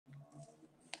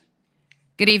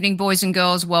Good evening, boys and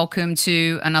girls. Welcome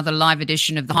to another live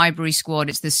edition of the Highbury Squad.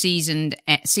 It's the season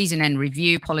end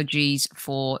review. Apologies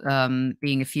for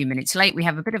being a few minutes late. We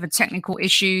have a bit of a technical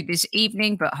issue this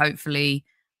evening, but hopefully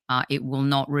it will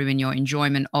not ruin your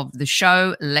enjoyment of the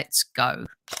show. Let's go.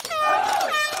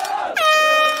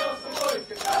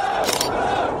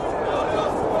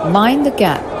 Mind the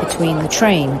gap between the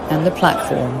train and the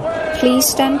platform. Please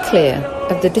stand clear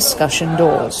of the discussion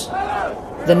doors.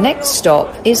 The next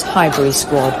stop is Highbury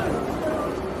Squad.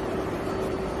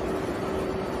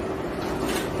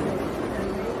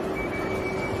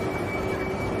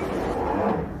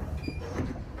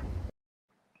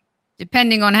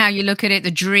 Depending on how you look at it,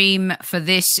 the dream for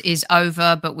this is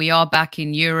over, but we are back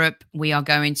in Europe. We are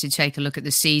going to take a look at the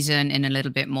season in a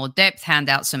little bit more depth, hand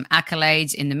out some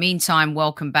accolades. In the meantime,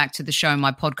 welcome back to the show,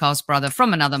 my podcast brother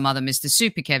from another mother, Mr.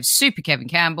 Super Kevin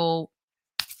Campbell.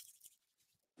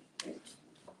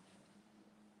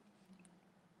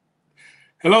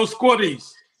 Hello,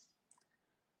 squaddies.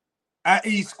 At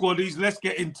squaddies, let's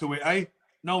get into it, eh?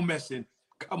 No messing.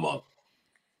 Come on.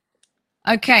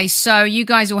 Okay, so you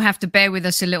guys will have to bear with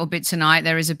us a little bit tonight.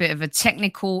 There is a bit of a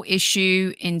technical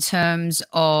issue in terms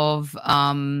of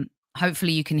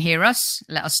hopefully you can hear us.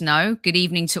 Let us know. Good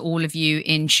evening to all of you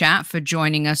in chat for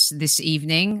joining us this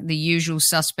evening. The usual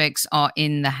suspects are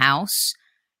in the house,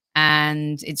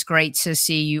 and it's great to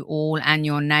see you all and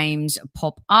your names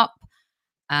pop up.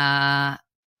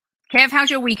 Kev, how's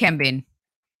your weekend been?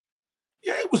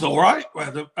 Yeah, it was all right. I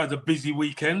had a busy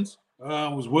weekend. I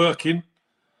was working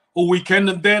all weekend,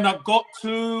 and then I got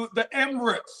to the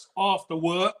Emirates after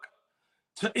work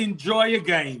to enjoy a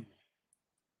game.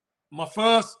 My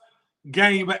first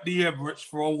game at the Emirates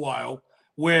for a while,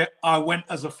 where I went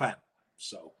as a fan.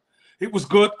 So it was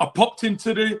good. I popped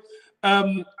into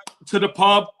the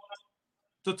pub,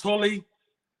 the Tolly,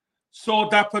 saw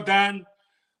Dapper Dan,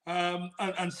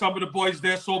 and some of the boys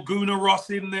there. Saw Guna Ross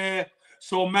in there.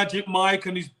 Saw Magic Mike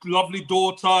and his lovely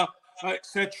daughter,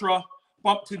 etc.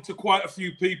 Bumped into quite a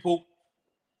few people,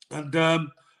 and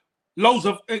loads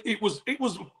of it was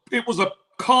a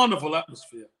carnival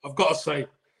atmosphere. I've got to say,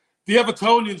 the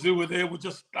Evertonians who were there were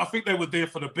I think they were there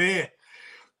for the beer.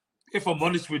 If I'm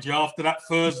honest with you, after that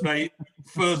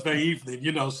Thursday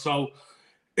evening, so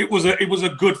it was a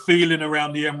good feeling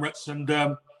around the Emirates, and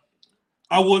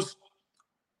I was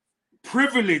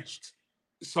privileged,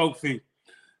 Sophie,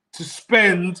 to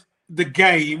spend the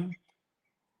game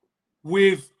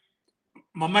with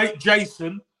my mate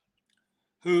Jason,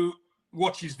 who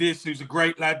watches this, who's a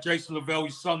great lad, Jason Lavelle,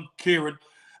 his son Kieran,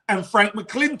 and Frank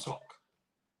McClintock.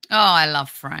 Oh, I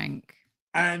love Frank.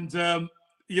 And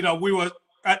we were,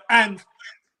 and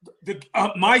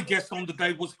my guest on the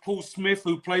day was Paul Smith,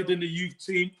 who played in the youth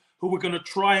team, who we're going to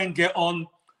try and get on,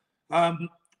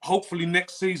 hopefully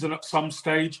next season at some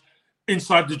stage,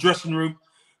 inside the dressing room,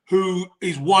 who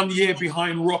is 1 year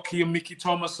behind Rocky and Mickey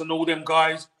Thomas and all them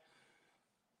guys.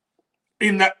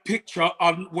 In that picture,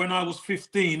 when I was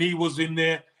 15, he was in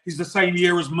there. He's the same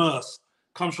year as Merce.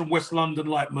 Comes from West London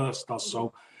like Merce does.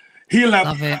 So he'll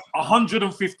have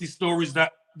 150 stories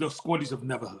that the squaddies have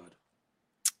never heard.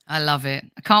 I love it.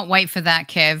 I can't wait for that,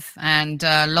 Kev. And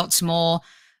lots more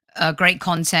great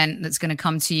content that's going to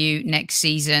come to you next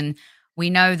season. We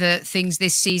know that things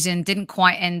this season didn't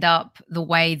quite end up the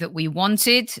way that we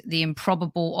wanted. The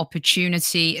improbable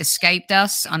opportunity escaped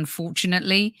us,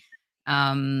 unfortunately.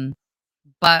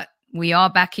 But we are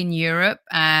back in Europe,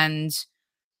 and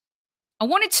I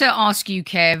wanted to ask you,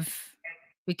 Kev,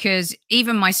 because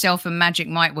even myself and Magic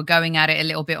Mike were going at it a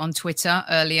little bit on Twitter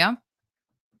earlier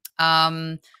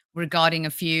regarding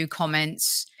a few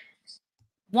comments.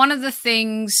 One of the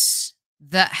things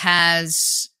that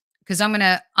has, because I'm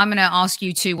gonna ask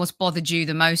you too, what's bothered you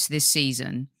the most this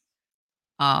season?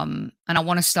 And I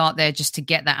want to start there just to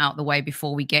get that out of the way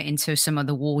before we get into some of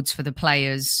the awards for the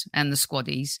players and the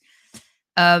squaddies.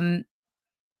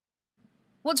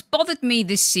 What's bothered me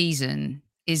this season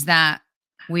is that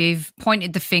we've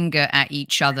pointed the finger at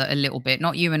each other a little bit,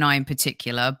 not you and I in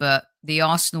particular, but the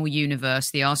Arsenal universe,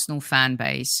 the Arsenal fan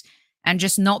base, and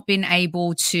just not been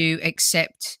able to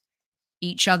accept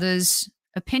each other's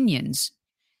opinions.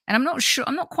 And I'm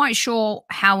not quite sure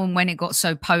how and when it got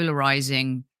so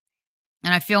polarizing.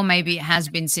 And I feel maybe it has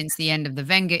been since the end of the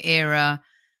Wenger era,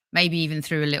 maybe even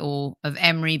through a little of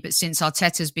Emery. But since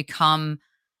Arteta's become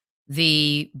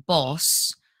the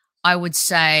boss, I would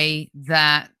say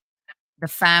that the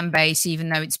fan base, even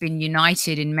though it's been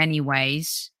united in many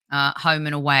ways, home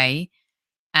and away,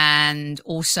 and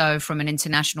also from an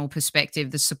international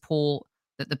perspective, the support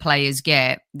that the players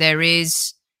get, there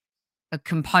is a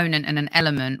component and an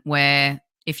element where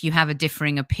if you have a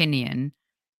differing opinion,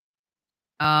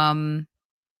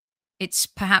 it's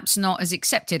perhaps not as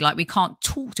accepted. Like we can't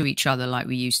talk to each other like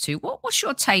we used to. What's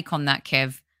your take on that, Kev,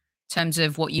 in terms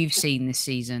of what you've seen this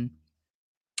season?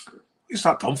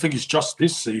 I don't think it's just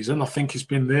this season. I think it's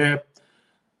been there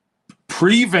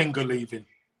pre-Wenger leaving,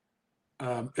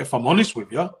 if I'm honest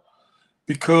with you,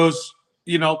 because,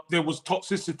 you know, there was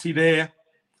toxicity there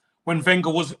when Wenger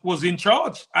was in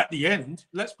charge at the end,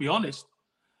 let's be honest.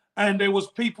 And there was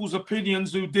people's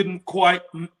opinions who didn't quite,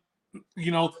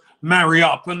 you know, marry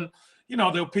up. And, you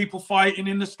know, there were people fighting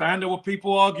in the stand. There were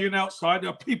people arguing outside.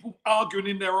 There were people arguing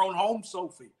in their own home,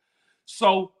 Sophie.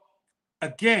 So,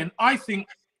 again, I think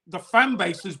the fan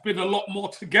base has been a lot more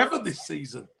together this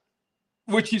season,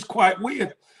 which is quite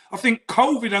weird. I think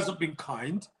COVID hasn't been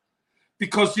kind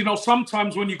because, you know,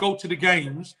 sometimes when you go to the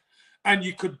games and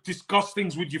you could discuss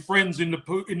things with your friends in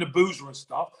the boozer and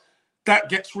stuff, that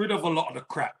gets rid of a lot of the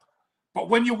crap. But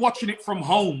when you're watching it from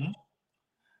home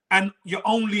and your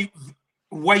only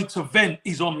way to vent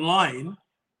is online,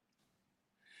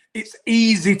 it's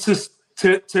easy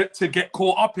to get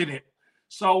caught up in it.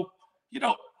 So, you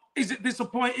know, is it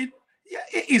disappointing? Yeah,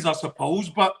 it is, I suppose,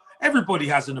 but everybody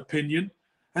has an opinion.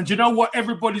 And you know what?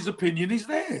 Everybody's opinion is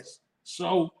theirs.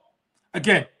 So,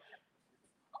 again,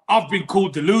 I've been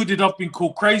called deluded. I've been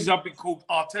called crazy. I've been called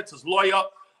Arteta's lawyer.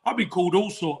 I've been called all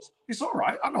sorts. It's all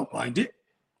right. I don't mind it.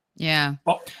 Yeah.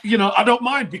 But, you know, I don't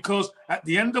mind because at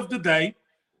the end of the day,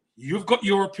 you've got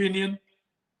your opinion.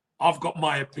 I've got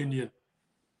my opinion.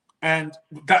 And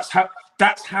that's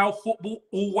how football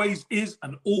always is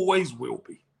and always will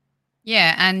be.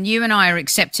 Yeah, and you and I are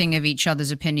accepting of each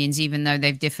other's opinions, even though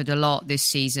they've differed a lot this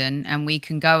season, and we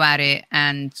can go at it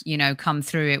and, you know, come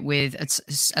through it with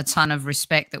a ton of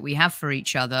respect that we have for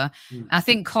each other. I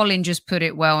think Colin just put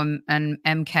it well, and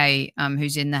MK,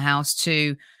 who's in the house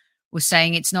too, was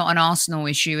saying it's not an Arsenal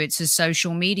issue, it's a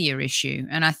social media issue.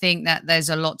 And I think that there's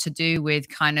a lot to do with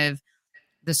kind of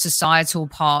the societal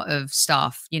part of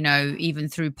stuff, you know, even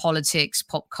through politics,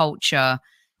 pop culture.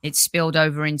 It's spilled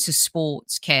over into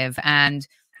sports, Kev. And,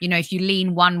 you know, if you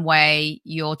lean one way,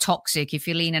 you're toxic. If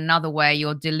you lean another way,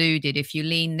 you're deluded. If you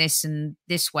lean this and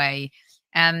this way.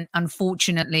 And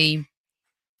unfortunately,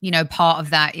 you know, part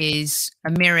of that is a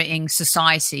mirroring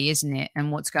society, isn't it?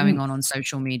 And what's going on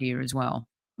social media as well.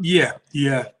 Yeah,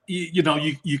 yeah. You know,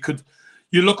 you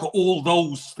look at all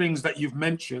those things that you've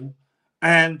mentioned,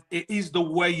 and it is the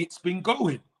way it's been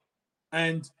going.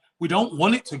 And we don't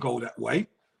want it to go that way.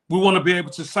 We want to be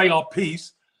able to say our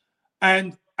piece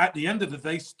and at the end of the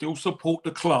day, still support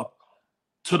the club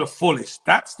to the fullest.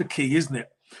 That's the key, isn't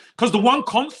it? Because the one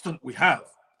constant we have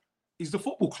is the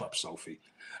football club, Sophie.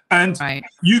 And right.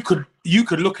 you could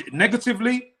look at it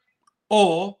negatively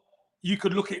or you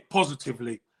could look at it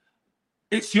positively.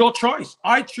 It's your choice.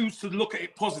 I choose to look at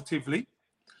it positively.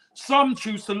 Some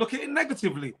choose to look at it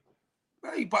negatively.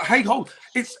 Hey, but hey, hold,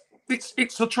 it's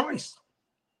a choice.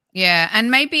 Yeah, and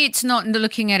maybe it's not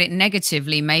looking at it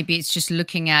negatively. Maybe it's just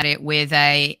looking at it with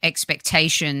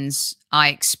expectations. I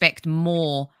expect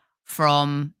more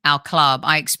from our club.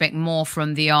 I expect more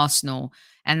from the Arsenal.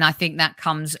 And I think that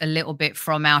comes a little bit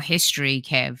from our history,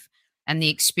 Kev, and the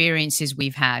experiences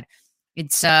we've had.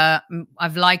 It's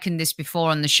I've likened this before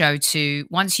on the show to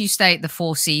once you stay at the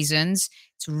Four Seasons,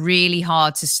 it's really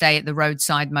hard to stay at the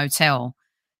roadside motel.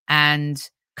 And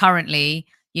currently,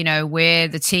 you know, we're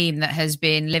the team that has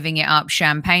been living it up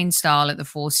champagne style at the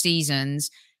Four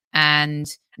Seasons. And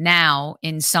now,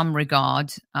 in some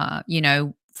regard, you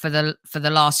know, for the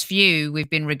last few, we've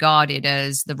been regarded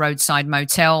as the roadside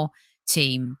motel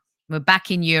team. We're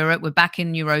back in Europe. We're back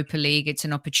in Europa League. It's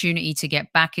an opportunity to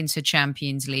get back into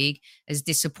Champions League, as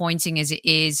disappointing as it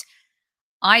is.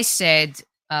 I said,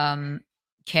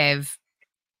 Kev,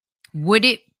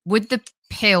 would the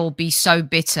pill be so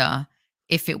bitter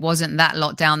if it wasn't that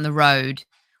lot down the road?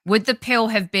 Would the pill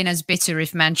have been as bitter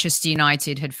if Manchester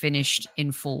United had finished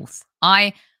in fourth?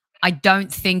 I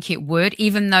don't think it would,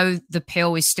 even though the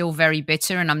pill is still very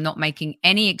bitter, and I'm not making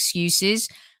any excuses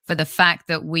for the fact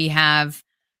that we have,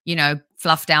 you know,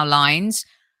 fluffed our lines.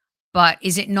 But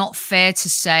is it not fair to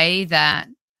say that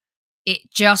it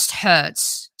just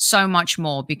hurts so much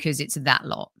more because it's that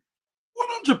lot?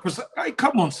 100%. Hey,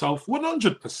 come on, Soph.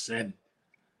 100%.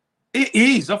 It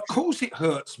is. Of course it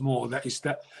hurts more that it's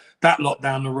that lot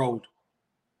down the road.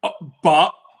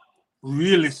 But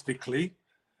realistically,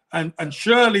 and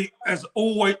Shirley, as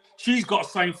always, she's got a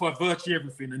saying for virtually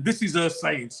everything. And this is her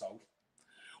saying, so.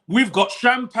 We've got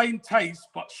champagne taste,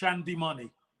 but shandy money.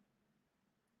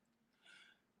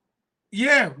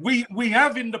 Yeah, we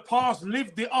have in the past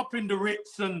lived it up in the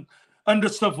Ritz and the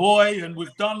Savoy, and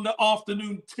we've done the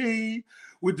afternoon tea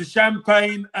with the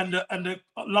champagne and the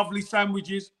lovely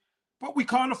sandwiches. But we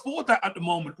can't afford that at the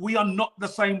moment. We are not the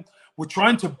same. We're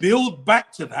trying to build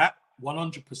back to that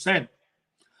 100%.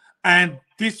 And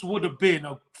this would have been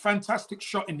a fantastic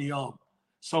shot in the arm,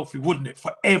 Sophie, wouldn't it,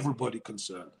 for everybody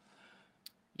concerned?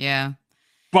 Yeah.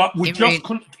 But we just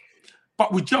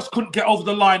couldn't get over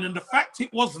the line. And the fact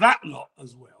it was that lot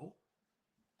as well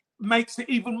makes it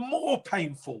even more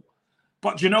painful.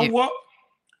 But you know what?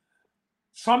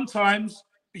 Sometimes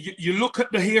you look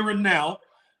at the here and now,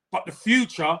 but the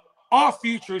future, our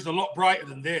future is a lot brighter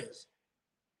than theirs.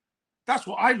 That's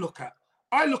what I look at.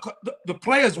 I look at the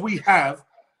players we have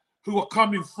who are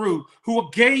coming through, who are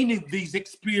gaining these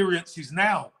experiences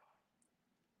now.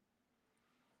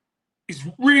 It's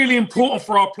really important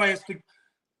for our players to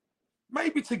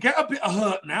maybe to get a bit of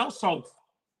hurt now, Soph,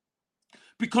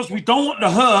 because we don't want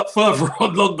the hurt further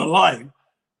along the line.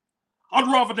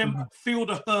 I'd rather them feel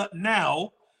the hurt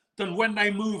now than when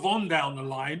they move on down the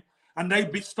line and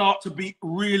they start to be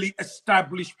really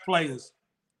established players.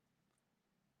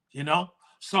 You know?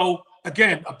 So,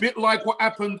 again, a bit like what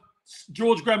happened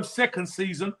George Graham's second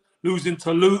season, losing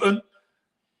to Luton.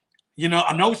 You know,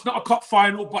 I know it's not a cup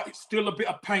final, but it's still a bit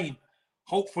of pain.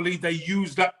 Hopefully they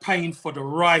use that pain for the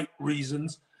right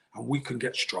reasons and we can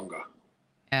get stronger.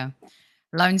 Yeah.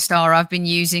 Lone Star, I've been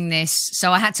using this.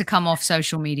 So I had to come off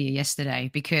social media yesterday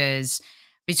because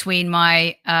between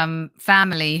my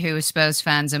family who are Spurs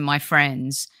fans and my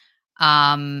friends,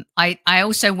 I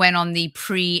also went on the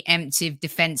preemptive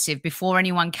defensive. Before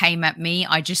anyone came at me,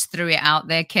 I just threw it out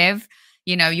there, Kev.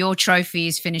 You know, your trophy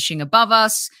is finishing above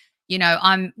us. You know,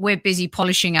 we're busy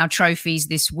polishing our trophies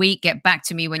this week. Get back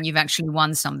to me when you've actually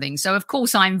won something. So, of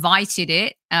course, I invited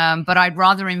it, but I'd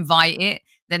rather invite it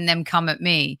than them come at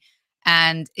me.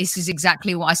 And this is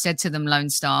exactly what I said to them,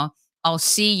 Lone Star. I'll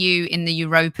see you in the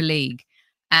Europa League.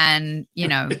 And, you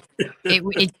know,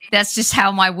 that's just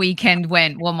how my weekend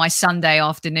went. Well, my Sunday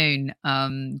afternoon,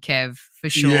 Kev, for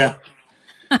sure.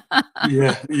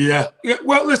 Yeah.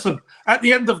 Well, listen, at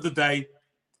the end of the day,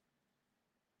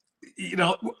 you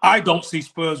know, I don't see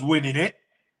Spurs winning it.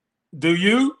 Do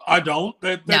you? I don't.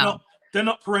 They're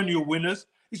not perennial winners.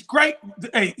 It's great.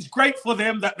 Hey, it's great for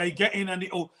them that they get in and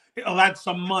it'll add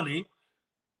some money.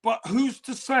 But who's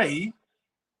to say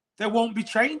there won't be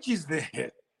changes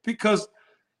there? Because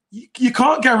you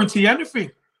can't guarantee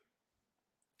anything.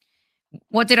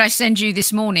 What did I send you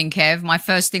this morning, Kev? My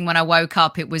first thing when I woke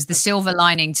up, it was the silver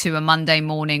lining to a Monday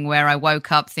morning where I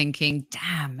woke up thinking,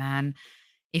 damn, man,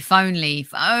 if only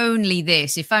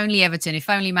this, if only Everton, if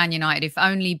only Man United, if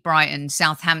only Brighton,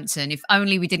 Southampton, if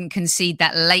only we didn't concede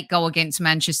that late goal against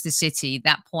Manchester City,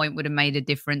 that point would have made a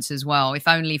difference as well. If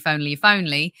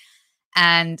only.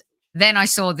 And then I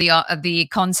saw the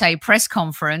Conte press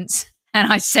conference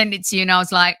and I sent it to you and I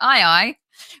was like, aye.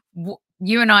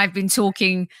 You and I have been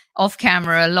talking off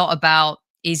camera a lot about,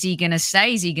 is he going to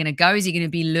stay? Is he going to go? Is he going to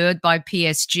be lured by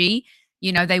PSG?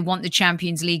 You know, they want the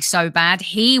Champions League so bad.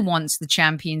 He wants the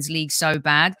Champions League so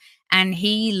bad. And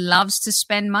he loves to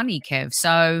spend money, Kev.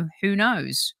 So who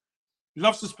knows? He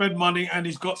loves to spend money and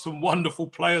he's got some wonderful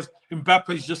players.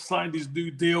 Mbappe's just signed his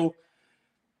new deal.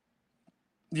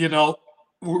 You know,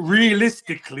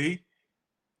 realistically,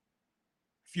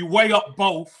 if you weigh up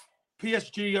both,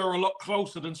 PSG are a lot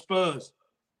closer than Spurs.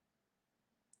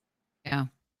 Yeah.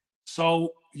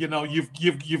 So, you know,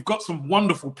 you've got some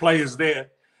wonderful players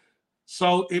there.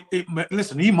 So,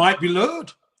 listen, he might be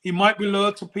lured. He might be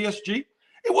lured to PSG.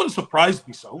 It wouldn't surprise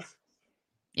me, Soph.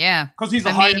 Yeah. Because he's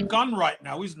a hired gun right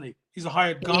now, isn't he? He's a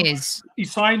hired gun. He is. He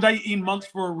signed 18 months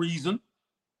for a reason.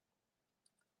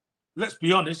 Let's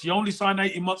be honest. You only sign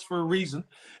 18 months for a reason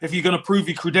if you're going to prove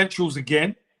your credentials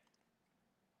again.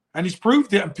 And he's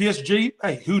proved it. And PSG,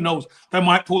 hey, who knows? They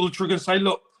might pull the trigger and say,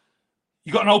 look,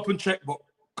 you got an open checkbook.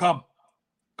 Come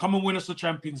and win us the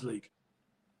Champions League.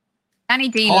 Danny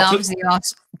D loves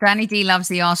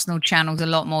the Arsenal channels a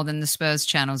lot more than the Spurs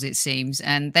channels, it seems.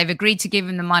 And they've agreed to give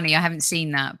him the money. I haven't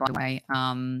seen that, by the way.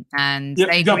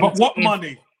 But what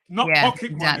money? Not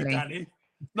pocket money, Danny.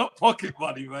 Not pocket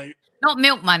money, mate. Not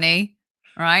milk money,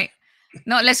 right?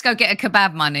 Not let's go get a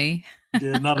kebab money.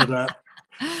 Yeah, none of that.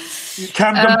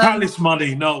 Camden Palace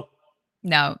money, no.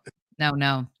 No.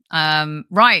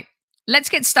 Right. Let's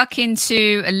get stuck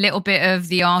into a little bit of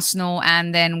the Arsenal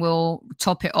and then we'll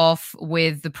top it off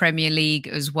with the Premier League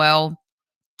as well.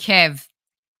 Kev,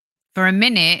 for a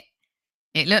minute,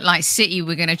 it looked like City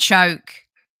were going to choke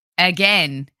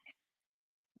again.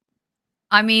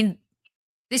 I mean,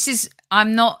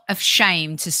 I'm not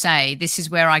ashamed to say this is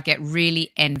where I get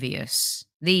really envious.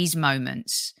 These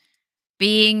moments.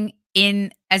 Being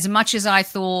in, as much as I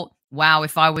thought, wow,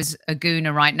 if I was a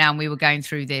Gooner right now and we were going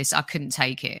through this, I couldn't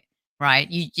take it, right?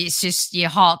 It's just, your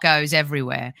heart goes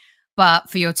everywhere.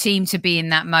 But for your team to be in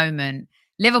that moment,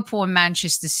 Liverpool and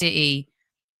Manchester City,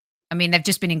 I mean, they've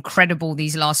just been incredible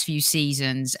these last few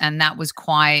seasons. And that was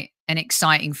quite an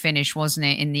exciting finish, wasn't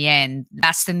it, in the end?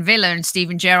 Aston Villa and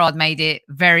Steven Gerrard made it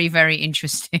very, very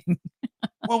interesting.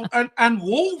 Well, and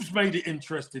Wolves made it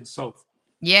interesting, so.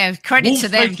 Yeah, credit Wolves to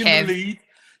them, taking Kev. the lead.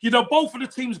 You know, both of the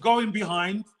teams going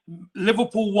behind,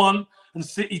 Liverpool 1 and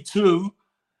City 2.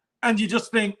 And you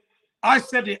just think, I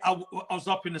said it, I was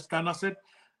up in the stand, I said,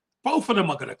 both of them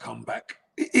are going to come back.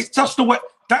 It's just the way,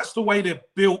 that's the way they're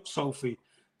built, Sophie.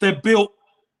 They're built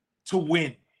to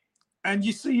win. And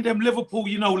you see them, Liverpool,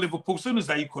 Liverpool, as soon as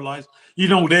they equalise,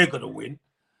 they're going to win.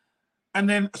 And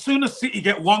then as soon as City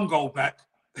get one goal back,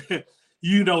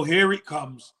 here it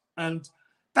comes. And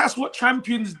that's what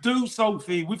champions do,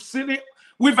 Sophie. We've seen it.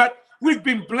 We've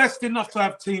been blessed enough to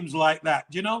have teams like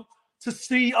that, to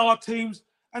see our teams.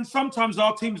 And sometimes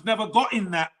our teams never got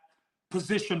in that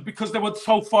position because they were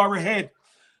so far ahead.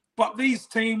 But these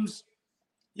teams,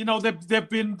 they've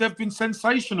been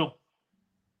sensational.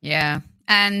 Yeah.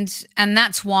 And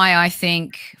that's why I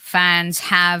think fans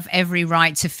have every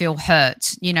right to feel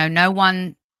hurt.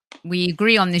 We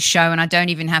agree on this show, and I don't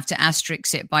even have to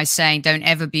asterisk it by saying don't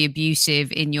ever be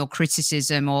abusive in your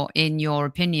criticism or in your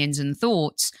opinions and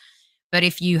thoughts. But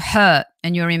if you hurt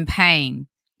and you're in pain,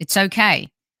 it's okay,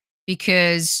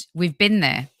 because we've been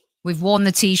there. We've worn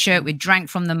the T-shirt, we've drank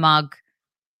from the mug,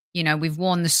 we've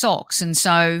worn the socks. And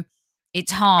so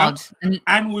it's hard.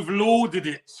 And we've lauded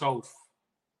it, Soph.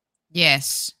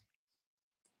 Yes.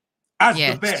 As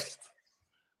the best.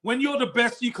 When you're the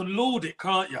best, you can laud it,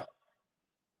 can't you?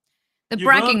 The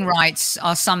bragging rights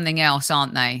are something else,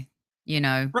 aren't they?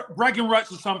 Bragging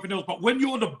rights are something else. But when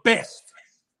you're the best,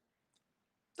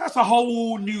 that's a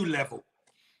whole new level.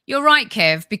 You're right,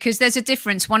 Kev, because there's a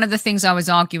difference. One of the things I was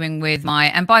arguing with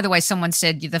and by the way, someone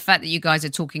said the fact that you guys are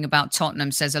talking about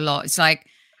Tottenham says a lot. It's like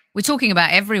we're talking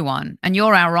about everyone, and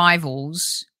you're our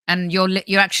rivals, and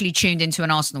you're actually tuned into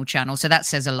an Arsenal channel, so that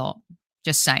says a lot.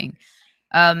 Just saying.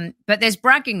 But there's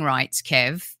bragging rights,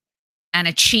 Kev, and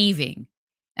achieving.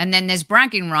 And then there's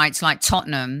bragging rights like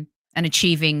Tottenham and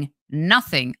achieving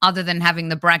nothing other than having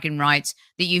the bragging rights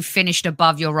that you've finished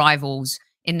above your rivals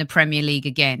in the Premier League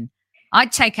again.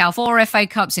 I'd take our 4 FA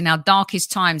Cups in our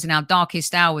darkest times, in our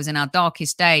darkest hours, in our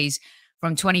darkest days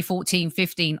from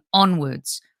 2014-15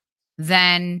 onwards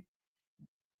than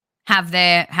have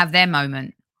their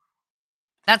moment.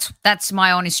 That's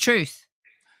my honest truth.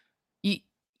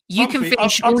 You can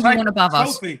finish all you want above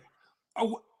us.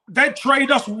 They'd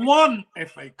trade us 1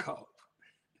 FA Cup.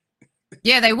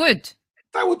 Yeah, they would.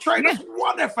 They would trade us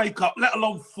 1 FA Cup, let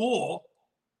alone 4.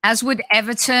 As would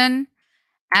Everton,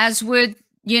 as would,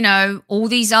 all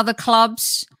these other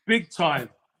clubs. Big time.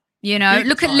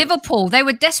 Look at Liverpool. They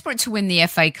were desperate to win the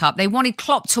FA Cup. They wanted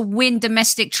Klopp to win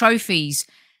domestic trophies.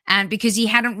 And because he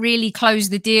hadn't really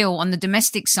closed the deal on the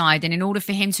domestic side, and in order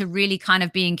for him to really kind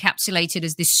of be encapsulated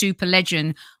as this super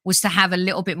legend was to have a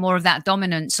little bit more of that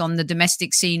dominance on the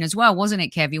domestic scene as well, wasn't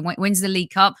it, Kev? He wins the League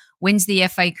Cup, wins the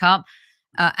FA Cup.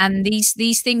 And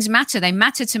these things matter. They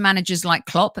matter to managers like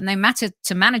Klopp, and they matter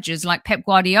to managers like Pep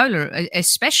Guardiola,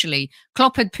 especially.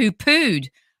 Klopp had poo-pooed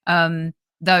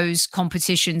those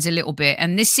competitions a little bit.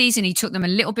 And this season, he took them a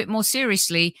little bit more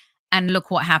seriously. And look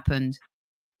what happened.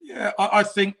 Yeah, I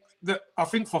think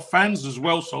for fans as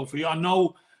well, Sophie, I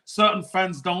know certain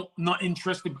fans not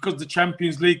interested because the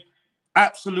Champions League,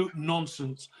 absolute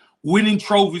nonsense. Winning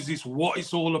trophies is what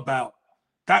it's all about.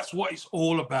 That's what it's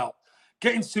all about.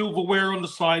 Getting silverware on the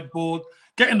sideboard,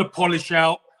 getting the polish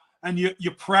out, and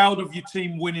you're proud of your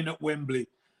team winning at Wembley.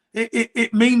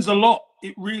 It means a lot.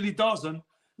 It really does. And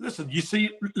listen, you see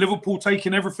Liverpool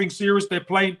taking everything serious. They're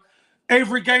playing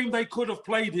every game they could have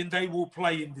played in, they will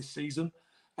play in this season.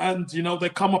 And, they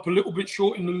come up a little bit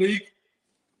short in the league.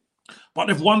 But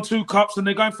they've won 2 cups and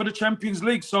they're going for the Champions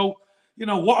League. So,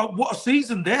 what a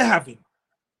season they're having.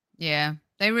 Yeah,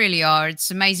 they really are.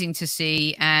 It's amazing to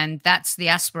see. And that's the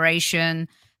aspiration.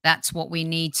 That's what we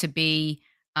need to be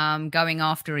going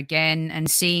after again. And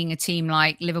seeing a team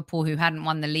like Liverpool, who hadn't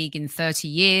won the league in 30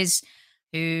 years,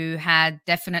 who had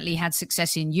definitely had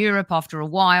success in Europe after a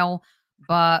while.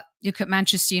 But look at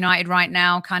Manchester United right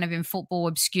now, kind of in football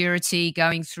obscurity,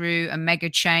 going through a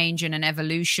mega change and an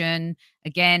evolution.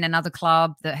 Again, another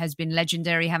club that has been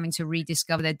legendary, having to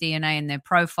rediscover their DNA and their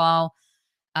profile.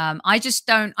 I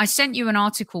sent you an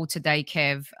article today,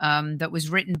 Kev, that was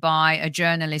written by a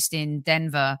journalist in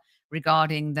Denver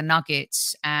regarding the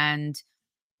Nuggets and,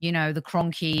 the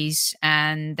Cronkies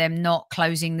and them not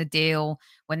closing the deal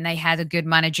when they had a good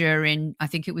manager in, I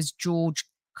think it was George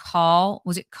Karl.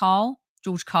 Was it Karl?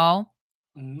 George Karl.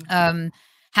 Mm-hmm.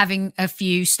 having a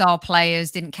few star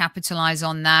players, didn't capitalize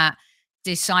on that,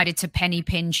 decided to penny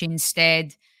pinch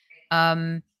instead.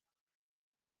 When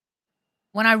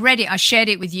I read it, I shared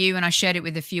it with you and I shared it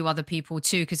with a few other people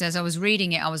too, because as I was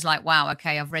reading it, I was like, wow,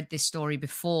 okay, I've read this story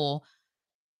before.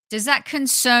 Does that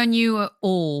concern you at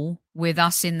all with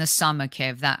us in the summer,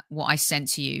 Kev, that what I sent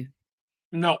to you?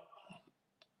 No,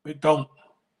 it don't.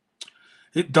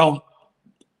 It don't.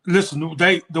 Listen,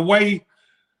 the way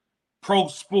pro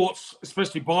sports,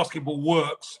 especially basketball,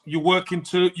 works, you work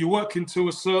into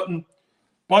a certain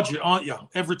budget, aren't you?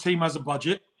 Every team has a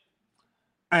budget,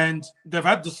 and they've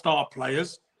had the star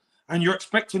players, and you're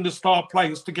expecting the star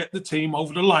players to get the team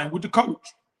over the line with the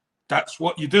coach. That's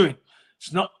what you're doing.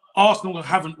 It's not Arsenal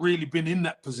haven't really been in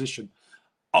that position.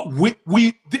 That's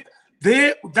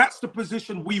the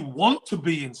position we want to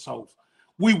be in, Soph.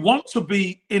 We want to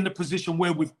be in the position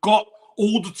where we've got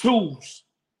all the tools.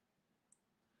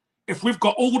 If we've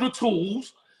got all the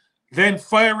tools, then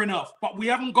fair enough. But we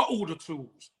haven't got all the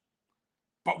tools.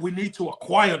 But we need to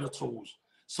acquire the tools.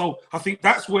 So I think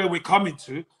that's where we're coming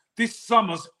to. This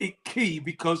summer's key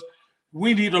because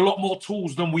we need a lot more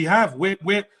tools than we have.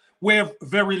 We're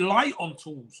very light on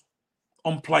tools,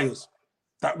 on players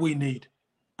that we need.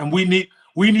 And we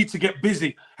need to get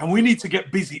busy. And we need to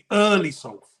get busy early,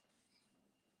 Soph.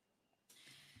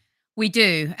 We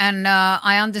do. And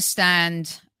I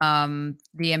understand the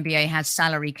NBA has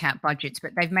salary cap budgets,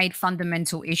 but they've made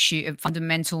fundamental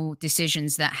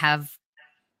decisions that have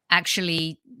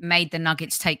actually made the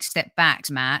Nuggets take step backs,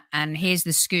 Matt. And here's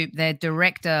the scoop. Their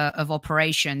director of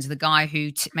operations, the guy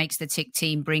who makes the tick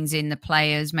team, brings in the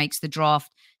players, makes the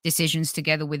draft decisions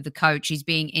together with the coach. He's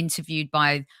being interviewed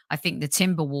by, I think, the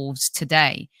Timberwolves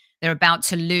today. They're about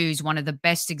to lose one of the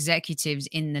best executives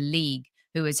in the league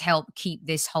who has helped keep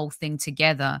this whole thing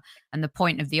together. And the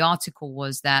point of the article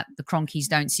was that the Cronkies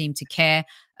don't seem to care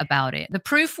about it. The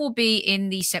proof will be in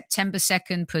the September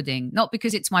 2nd pudding, not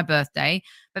because it's my birthday,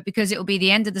 but because it will be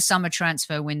the end of the summer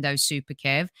transfer window, Super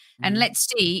Kev. And let's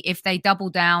see if they double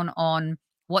down on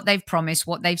what they've promised,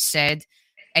 what they've said.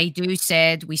 Adu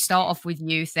said, we start off with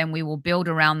youth, then we will build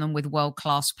around them with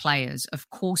world-class players. Of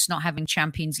course, not having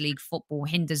Champions League football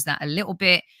hinders that a little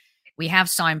bit. We have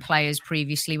signed players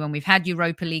previously. When we've had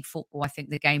Europa League football, I think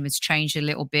the game has changed a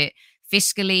little bit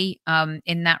fiscally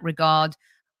in that regard.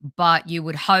 But you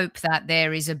would hope that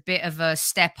there is a bit of a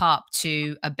step up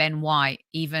to a Ben White,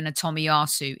 even a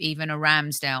Tomiyasu, even a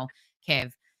Ramsdale,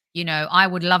 Kev. You know, I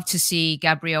would love to see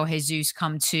Gabriel Jesus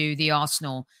come to the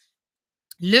Arsenal.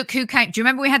 Look who came. Do you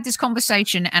remember we had this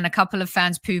conversation and a couple of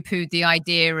fans poo-pooed the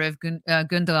idea of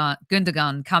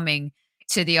Gundogan coming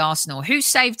to the Arsenal? Who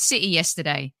saved City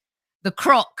yesterday? The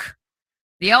Croc,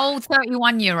 the old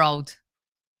 31-year-old.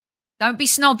 Don't be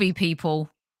snobby, people.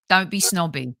 Don't be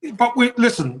snobby. But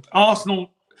listen,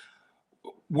 Arsenal,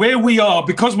 where we are,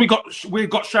 because we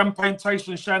got champagne taste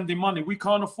and shandy money, we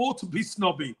can't afford to be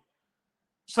snobby.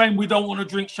 Saying we don't want to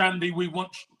drink shandy, we want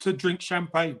to drink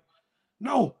champagne.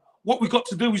 No, what we've got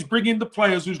to do is bring in the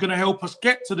players who's going to help us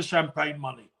get to the champagne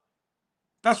money.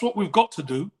 That's what we've got to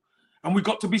do. And we've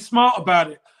got to be smart about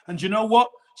it. And you know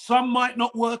what? Some might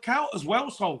not work out as well,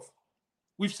 Soph.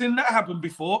 We've seen that happen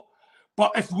before.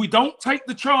 But if we don't take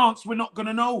the chance, we're not going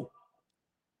to know.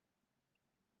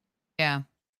 Yeah.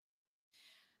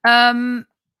 I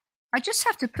just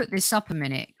have to put this up a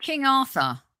minute. King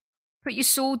Arthur, put your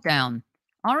sword down.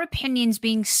 Our opinions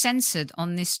being censored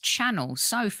on this channel.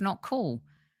 Soph, not cool.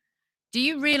 Do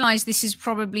you realize this is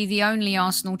probably the only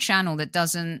Arsenal channel that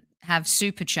doesn't have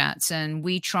super chats, and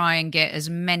we try and get as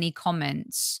many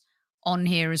comments on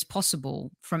here as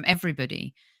possible from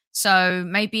everybody? So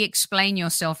maybe explain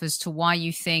yourself as to why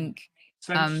you think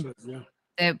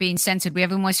they're being censored. We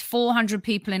have almost 400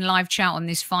 people in live chat on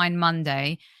this fine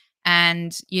Monday.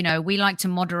 And, you know, we like to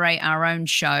moderate our own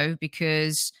show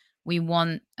because we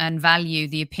want and value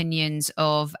the opinions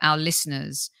of our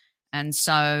listeners. And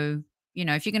so, you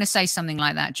know, if you're going to say something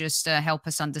like that, just help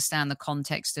us understand the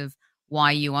context of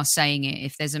why you are saying it.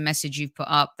 If there's a message you've put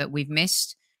up that we've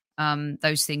missed,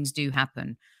 those things do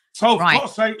happen. So I've got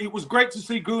to say, it was great to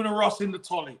see Gunnar Ross in the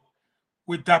Tolly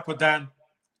with Dapper Dan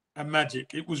and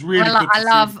Magic. It was really good.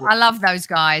 I love those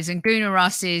guys, and Gunnar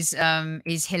Ross is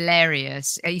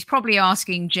hilarious. He's probably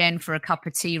asking Jen for a cup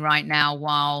of tea right now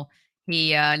while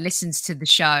he listens to the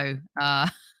show.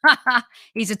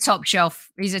 He's a top shelf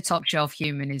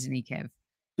human, isn't he, Kev?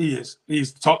 He is.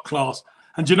 He's top class.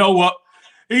 And you know what?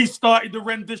 He started the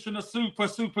rendition of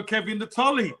Super Kevin the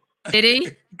Tully. Did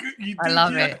he? I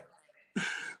love it.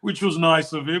 Which was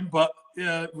nice of him, but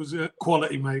yeah, it was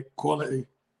quality, mate. Quality.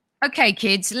 Okay,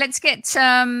 kids, let's get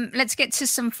to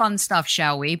some fun stuff,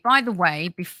 shall we? By the way,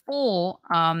 before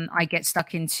I get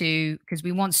stuck into, because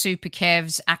we want Super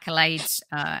Kev's accolades,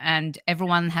 and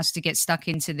everyone has to get stuck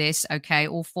into this. Okay,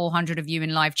 all 400 of you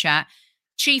in live chat,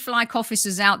 chief like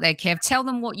officers out there, Kev, tell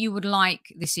them what you would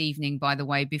like this evening. By the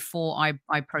way, before I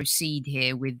proceed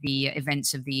here with the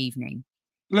events of the evening.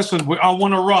 Listen, I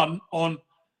want to run on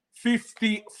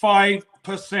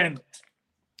 55%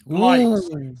 likes.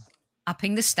 Ooh.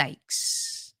 Upping the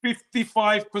stakes.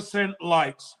 55%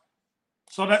 likes.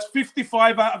 So that's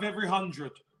 55 out of every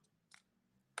 100.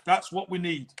 That's what we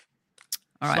need.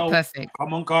 All right, perfect.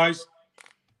 Come on, guys.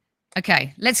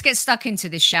 Okay, let's get stuck into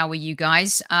this, shall we, you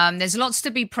guys? There's lots to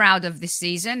be proud of this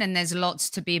season, and there's lots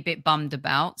to be a bit bummed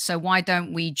about. So why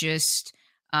don't we just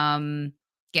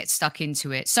get stuck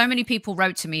into it? So many people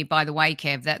wrote to me, by the way,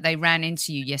 Kev, that they ran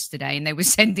into you yesterday, and they were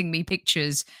sending me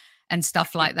pictures and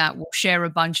stuff like that. We'll share a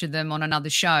bunch of them on another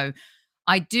show.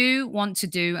 I do want to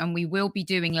do, and we will be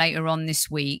doing later on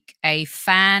this week, a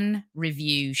fan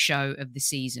review show of the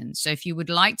season. So if you would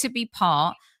like to be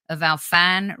part of our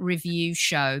fan review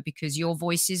show, because your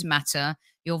voices matter,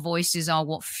 your voices are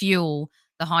what fuel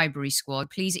the Highbury Squad,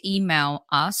 please email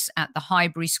us at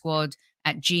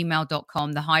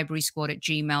thehighburysquad@gmail.com,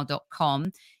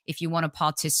 thehighburysquad@gmail.com. If you want to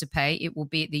participate, it will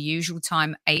be at the usual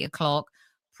time, 8 o'clock,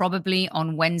 probably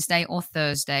on Wednesday or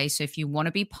Thursday. So if you want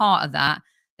to be part of that,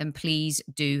 then please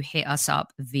do hit us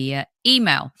up via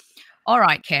email. All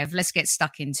right, Kev, let's get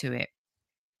stuck into it.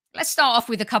 Let's start off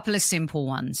with a couple of simple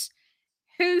ones.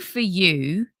 Who for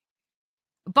you,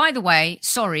 by the way,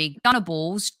 sorry,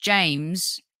 Gunnerballs,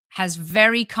 James has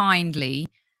very kindly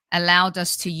allowed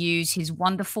us to use his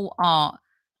wonderful art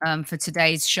for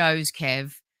today's shows,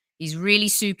 Kev. He's really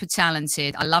super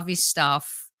talented. I love his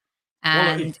stuff.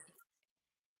 And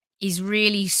he's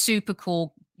really super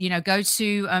cool. You know, go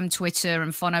to Twitter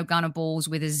and follow Gunnerballs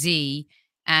with a Z,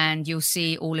 and you'll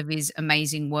see all of his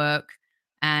amazing work.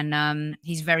 And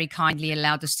he's very kindly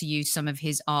allowed us to use some of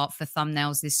his art for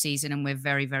thumbnails this season, and we're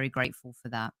very, very grateful for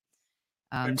that.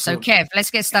 So, Kev,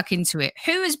 let's get stuck into it.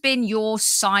 Who has been your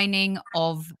signing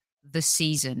of the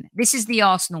season? This is the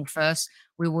Arsenal first.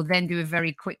 We will then do a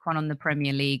very quick one on the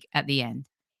Premier League at the end.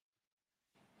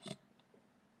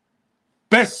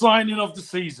 Best signing of the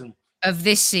season. Of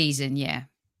this season, yeah.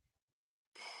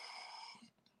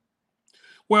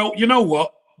 Well, you know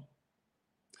what?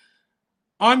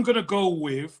 I'm going to go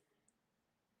with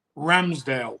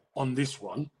Ramsdale on this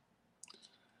one.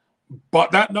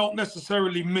 But that don't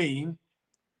necessarily mean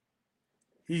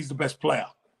he's the best player.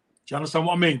 Do you understand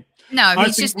what I mean? No,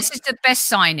 this is the best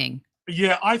signing.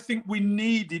 Yeah, I think we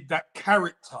needed that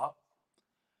character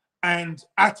and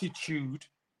attitude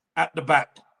at the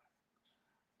back.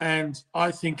 And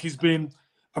I think he's been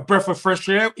a breath of fresh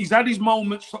air. He's had his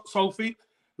moments, Sophie.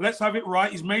 Let's have it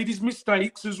right. He's made his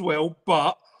mistakes as well.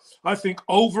 But I think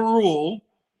overall,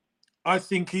 I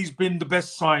think he's been the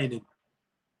best signing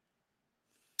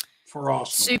for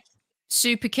Arsenal.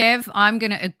 Super Kev, I'm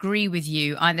going to agree with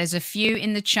you. There's a few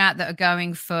in the chat that are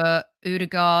going for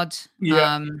Odegaard.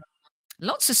 Yeah.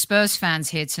 Lots of Spurs fans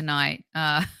here tonight.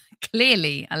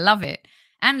 Clearly, I love it.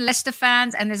 And Leicester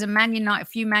fans, and there's a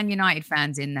few Man United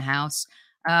fans in the house.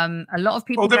 A lot of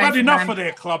people. Oh, they've had enough of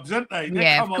their clubs, haven't they?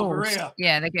 Yeah, of course.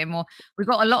 Yeah, they're getting more. We've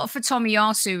got a lot for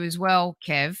Tomiyasu as well,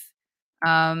 Kev.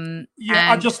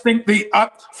 I just think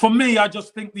for me, I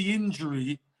just think the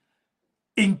injury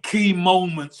in key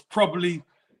moments probably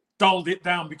dulled it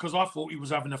down, because I thought he was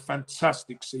having a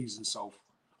fantastic season. So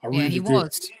I really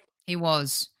did. He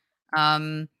was.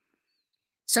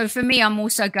 So for me, I'm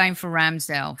also going for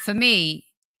Ramsdale. For me,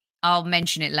 I'll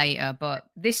mention it later, but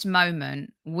this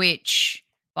moment, which,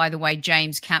 by the way,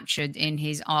 James captured in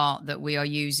his art that we are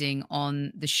using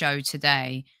on the show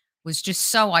today, was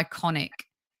just so iconic,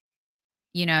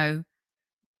 you know,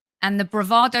 and the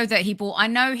bravado that he brought. I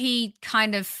know he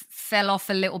kind of fell off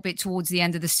a little bit towards the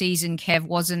end of the season, Kev,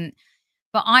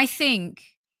 but I think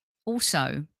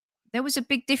also there was a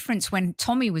big difference when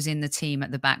Tommy was in the team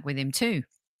at the back with him too.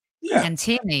 Yeah. And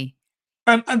Tierney.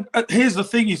 And here's the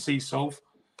thing, you see, Soph.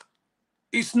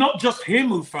 It's not just him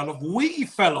who fell off. We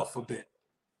fell off a bit,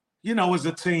 you know, as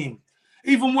a team.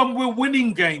 Even when we're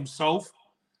winning games, Soph,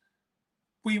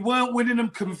 we weren't winning them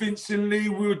convincingly.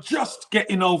 We were just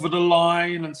getting over the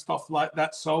line and stuff like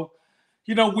that. So,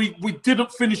 you know, we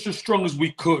didn't finish as strong as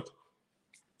we could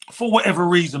for whatever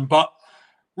reason. But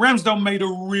Ramsdale made a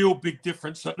real big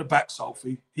difference at the back,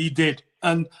 Sophie. He did.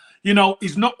 And, you know,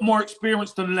 he's not more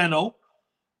experienced than Leno,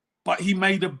 but he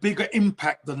made a bigger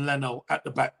impact than Leno at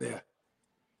the back there.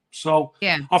 So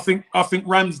yeah, I think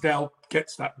Ramsdale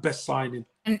gets that best signing.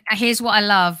 And here's what I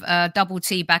love, Double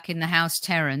T back in the house,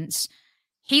 Terence.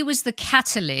 He was the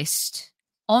catalyst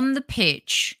on the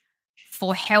pitch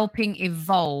for helping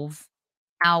evolve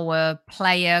our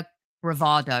player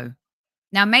bravado.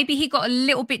 Now, maybe he got a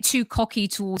little bit too cocky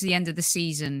towards the end of the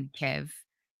season, Kev,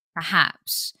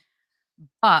 perhaps.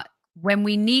 But when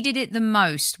we needed it the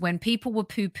most, when people were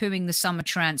poo-pooing the summer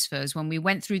transfers, when we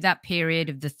went through that period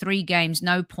of the 3 games,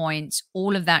 no points,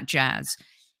 all of that jazz,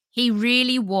 he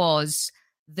really was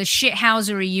the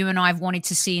shithousery you and I have wanted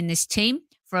to see in this team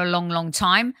for a long, long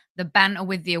time. The banter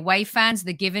with the away fans,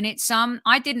 the giving it some.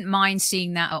 I didn't mind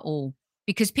seeing that at all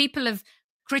because people have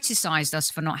criticized us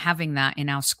for not having that in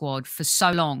our squad for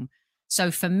so long.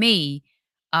 So for me,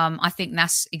 I think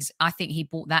I think he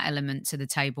brought that element to the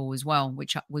table as well,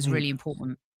 which was really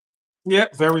important. Yeah,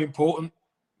 very important.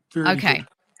 Very okay. Good.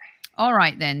 All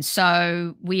right, then.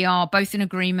 So we are both in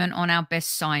agreement on our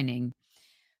best signing.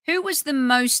 Who was the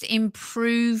most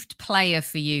improved player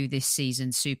for you this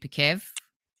season, Super Kev?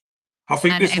 I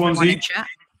think this one's easy.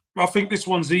 I think this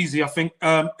one's easy. I think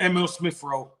Emil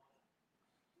Smith-Rowe.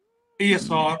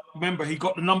 ESR, remember, he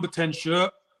got the number 10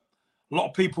 shirt. A lot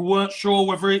of people weren't sure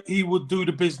whether he would do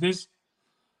the business.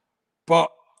 But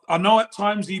I know at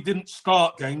times he didn't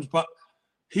start games, but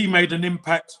he made an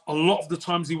impact a lot of the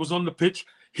times he was on the pitch.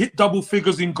 Hit double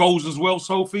figures in goals as well,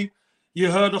 Sophie.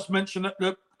 You heard us mention at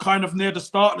the kind of near the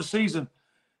start of the season.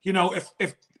 You know,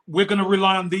 if we're going to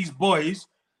rely on these boys,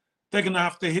 they're going to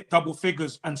have to hit double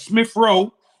figures. And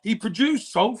Smith-Rowe, he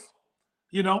produced, Soph.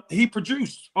 You know, he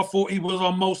produced. I thought he was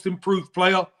our most improved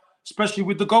player, especially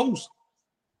with the goals.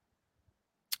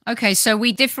 Okay, so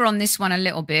we differ on this one a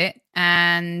little bit.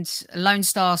 And Lone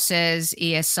Star says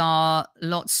ESR,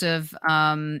 lots of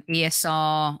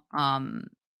ESR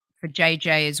for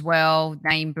JJ as well,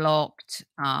 name blocked.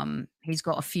 He's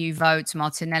got a few votes.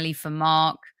 Martinelli for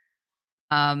Mark.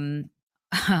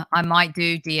 I might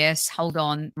do DS. Hold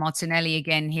on. Martinelli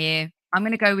again here. I'm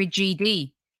going to go with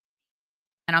GD.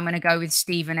 And I'm going to go with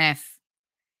Stephen F.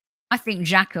 I think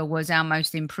Xhaka was our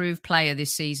most improved player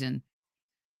this season.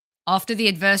 After the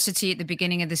adversity at the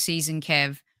beginning of the season,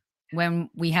 Kev, when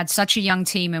we had such a young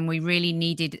team and we really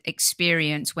needed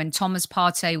experience, when Thomas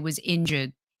Partey was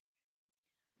injured,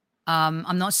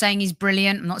 I'm not saying he's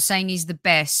brilliant. I'm not saying he's the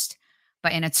best.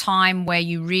 But in a time where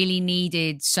you really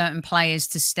needed certain players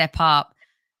to step up,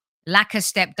 Laka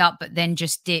stepped up but then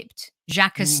just dipped.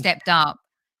 Xhaka stepped up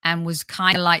and was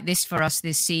kind of like this for us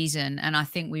this season. And I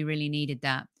think we really needed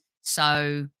that.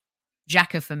 So,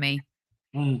 Xhaka for me.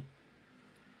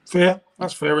 Fair.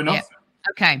 That's fair enough.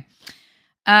 Yeah.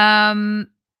 Okay.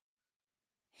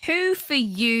 Who for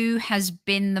you has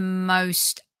been the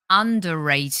most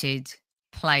underrated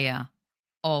player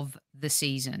of the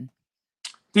season?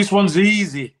 This one's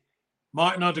easy.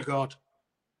 Martin Odegaard.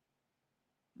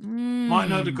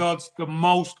 Martin Odegaard's the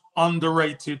most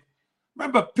underrated.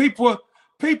 Remember, people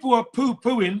are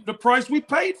poo-pooing the price we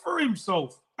paid for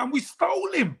himself, and we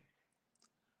stole him.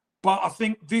 But I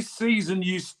think this season,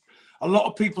 a lot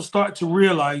of people started to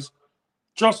realize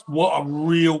just what a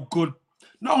real good,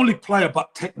 not only player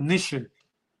but technician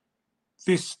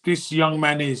this young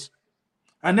man is,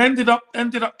 and ended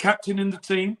up captaining the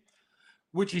team,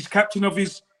 which he's captain of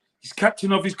his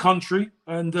country,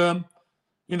 and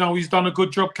you know, he's done a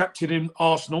good job captaining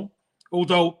Arsenal.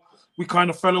 Although we kind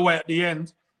of fell away at the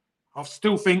end, I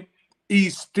still think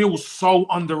he's still so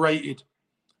underrated,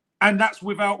 and that's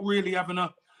without really having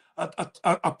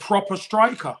a proper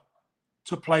striker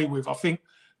to play with. I think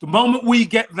the moment we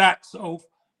get that, so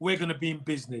we're going to be in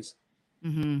business.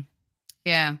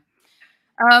 Yeah.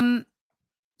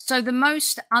 So the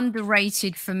most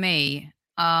underrated for me,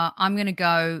 I'm going to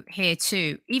go here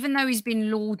too. Even though he's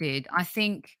been lauded, I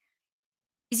think,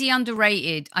 is he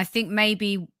underrated? I think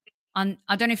maybe, I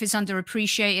don't know if it's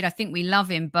underappreciated. I think we love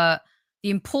him, but the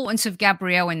importance of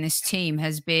Gabriel in this team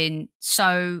has been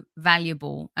so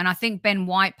valuable. And I think Ben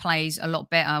White plays a lot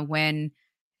better when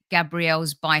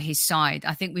Gabriel's by his side.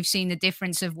 I think we've seen the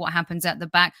difference of what happens at the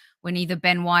back when either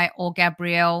Ben White or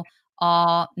Gabriel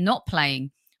are not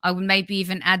playing. I would maybe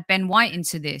even add Ben White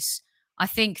into this. I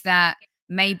think that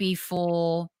maybe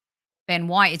for Ben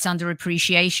White, it's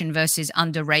underappreciation versus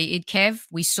underrated, Kev.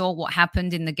 We saw what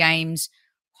happened in the games.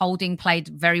 Holding played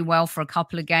very well for a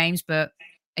couple of games, but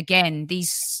again,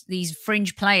 these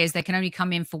fringe players, they can only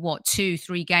come in for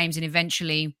 2-3 games, and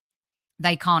eventually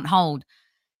they can't hold.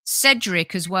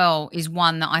 Cedric as well is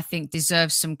one that I think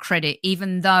deserves some credit,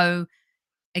 even though,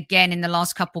 again, in the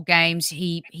last couple games,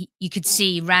 you could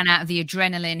see he ran out of the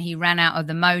adrenaline, he ran out of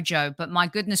the mojo. But my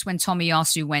goodness, when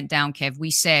Tomiyasu went down, Kev,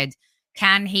 we said,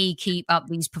 can he keep up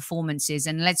these performances?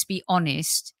 And let's be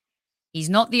honest, He's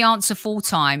not the answer full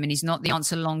time and he's not the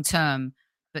answer long term,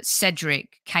 but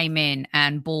Cedric came in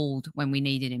and balled when we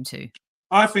needed him to.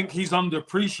 I think he's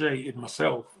underappreciated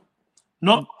myself.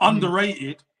 Not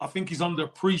underrated. I think he's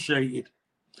underappreciated.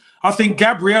 I think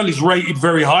Gabriel is rated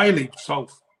very highly, so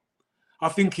I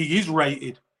think he is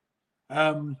rated.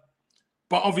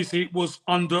 But obviously it was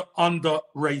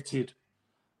underrated.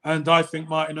 And I think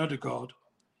Martin Odegaard.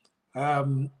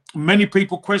 Many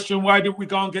people question why didn't we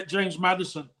go and get James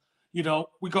Maddison? You know,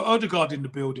 we got Odegaard in the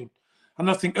building. And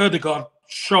I think Odegaard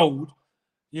showed,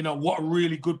 you know, what a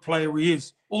really good player he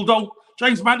is. Although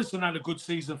James Maddison had a good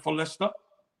season for Leicester.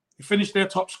 He finished their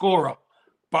top scorer.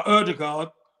 But Odegaard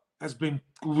has been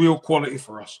real quality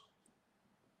for us.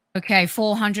 Okay,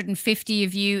 450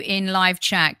 of you in live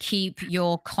chat. Keep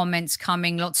your comments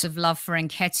coming. Lots of love for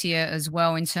Nketiah as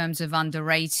well in terms of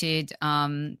underrated.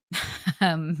 Matt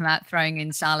throwing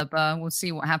in Saliba. We'll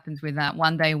see what happens with that.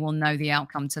 One day we'll know the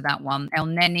outcome to that one. El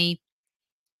Neni,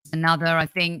 another, I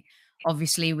think,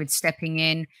 obviously with stepping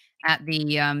in at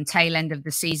the tail end of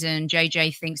the season.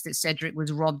 JJ thinks that Cedric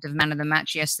was robbed of man of the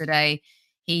match yesterday.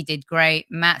 He did great.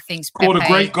 Matt thinks scored a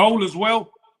great goal as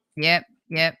well. Yep.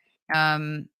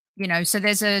 You know, so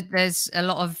there's a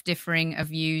lot of differing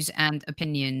views and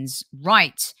opinions.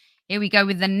 Right. Here we go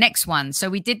with the next one. So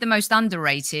we did the most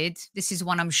underrated. This is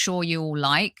one I'm sure you all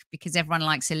like because everyone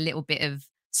likes a little bit of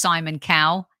Simon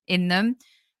Cowell in them.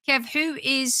 Kev, who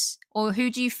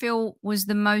do you feel was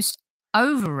the most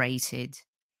overrated?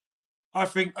 I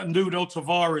think Nuno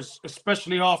Tavares,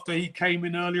 especially after he came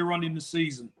in earlier on in the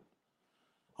season.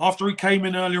 After he came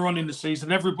in earlier on in the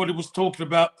season, everybody was talking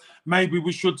about maybe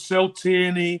we should sell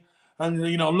Tierney and,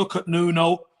 you know, look at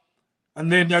Nuno.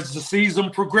 And then as the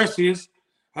season progresses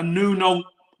and Nuno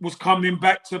was coming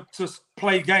back to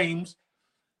play games,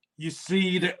 you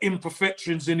see the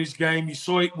imperfections in his game. You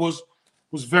saw it was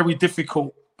very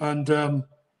difficult. And,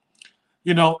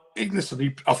 you know,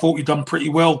 I thought he'd done pretty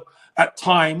well at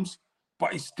times,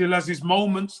 but he still has his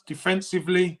moments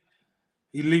defensively.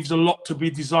 He leaves a lot to be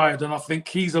desired, and I think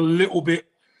he's a little bit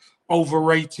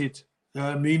overrated.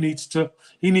 He needs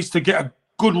to get a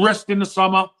good rest in the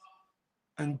summer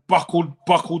and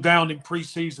buckle down in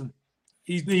pre-season.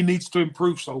 He needs to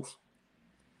improve, Soph.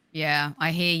 Yeah,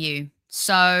 I hear you.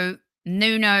 So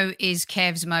Nuno is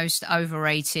Kev's most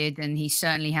overrated, and he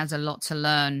certainly has a lot to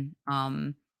learn.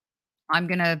 I'm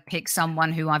going to pick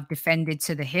someone who I've defended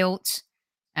to the hilt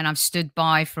and I've stood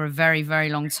by for a very, very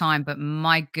long time. But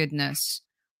my goodness,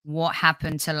 what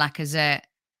happened to Lacazette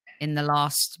in the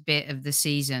last bit of the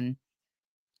season?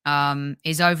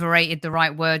 Is overrated the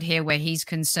right word here where he's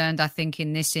concerned? I think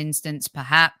in this instance,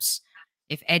 perhaps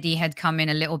if Eddie had come in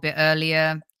a little bit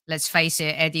earlier, let's face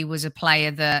it, Eddie was a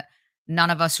player that none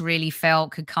of us really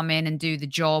felt could come in and do the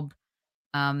job.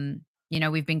 You know,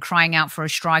 we've been crying out for a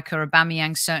striker.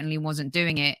 Aubameyang certainly wasn't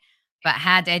doing it. But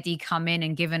had Eddie come in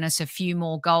and given us a few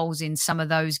more goals in some of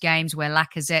those games where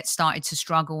Lacazette started to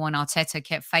struggle and Arteta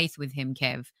kept faith with him,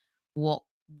 Kev, what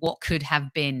could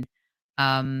have been?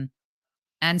 And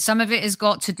some of it has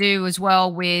got to do as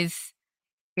well with,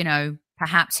 you know,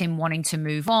 perhaps him wanting to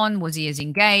move on. Was he as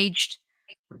engaged?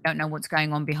 We don't know what's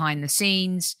going on behind the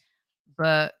scenes.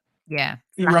 But, yeah.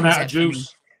 He ran out of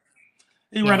juice.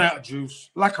 Ran out of juice.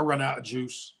 Lacazette ran out of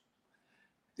juice.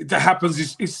 That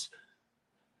happens.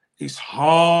 It's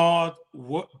hard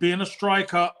being a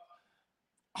striker,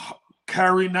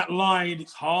 carrying that line.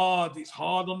 It's hard. It's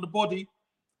hard on the body,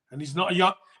 and he's not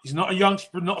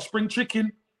a spring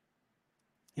chicken.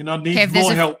 You know, needs Kev,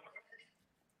 more help.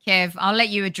 Kev, I'll let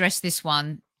you address this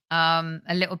one. A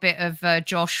little bit of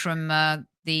Josh from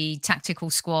the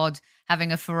tactical squad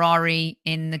having a Ferrari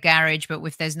in the garage, but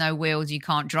if there's no wheels, you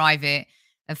can't drive it.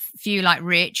 A few like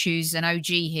Rich, who's an OG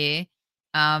here,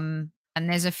 and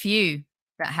there's a few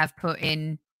that have put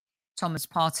in Thomas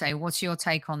Partey. What's your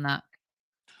take on that?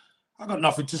 I got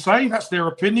nothing to say. That's their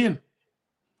opinion.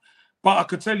 But I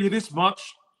could tell you this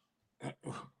much.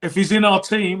 If he's in our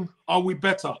team, are we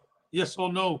better? Yes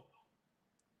or no?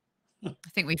 I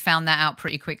think we found that out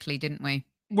pretty quickly, didn't we?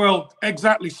 Well,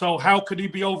 exactly. So how could he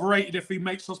be overrated if he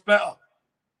makes us better?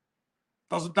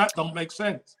 Don't make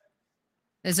sense.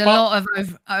 There's a lot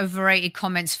of overrated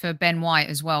comments for Ben White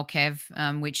as well,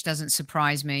 Kev, which doesn't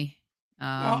surprise me.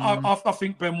 I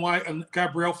think Ben White and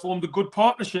Gabriel formed a good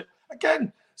partnership.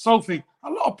 Again, Sophie, a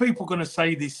lot of people are going to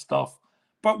say this stuff.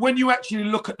 But when you actually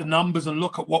look at the numbers and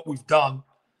look at what we've done,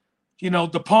 you know,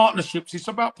 the partnerships, it's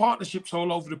about partnerships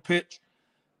all over the pitch.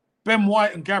 Ben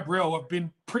White and Gabriel have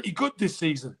been pretty good this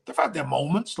season. They've had their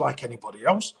moments like anybody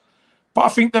else, but I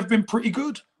think they've been pretty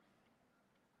good.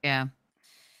 Yeah.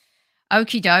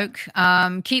 Okie doke.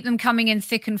 Keep them coming in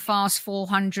thick and fast.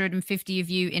 450 of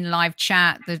you in live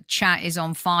chat. The chat is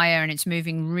on fire and it's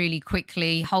moving really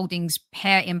quickly. Holding's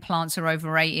hair implants are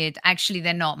overrated. Actually,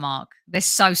 they're not, Mark. They're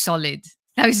so solid.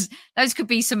 Those could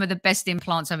be some of the best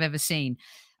implants I've ever seen.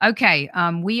 Okay,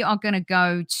 we are going to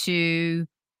go to,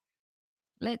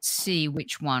 let's see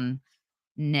which one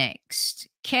next.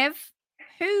 Kev,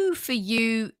 who for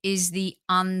you is the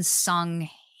unsung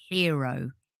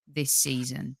hero this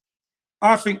season?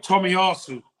 I think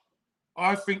Tomiyasu.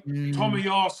 I think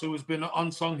Tomiyasu has been an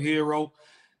unsung hero.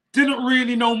 Didn't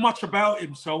really know much about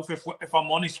himself, if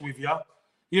I'm honest with you.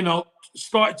 You know,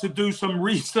 started to do some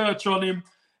research on him,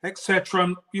 etc.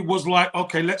 And it was like,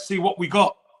 okay, let's see what we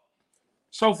got.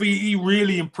 So he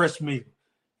really impressed me.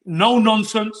 No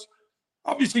nonsense.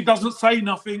 Obviously doesn't say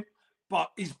nothing, but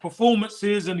his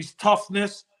performances and his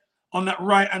toughness on that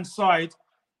right-hand side,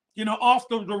 you know,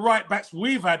 after the right backs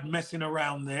we've had messing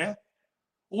around there,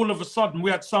 all of a sudden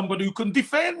we had somebody who can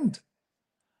defend.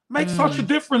 Makes such a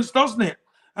difference, doesn't it?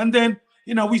 And then,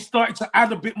 you know, we started to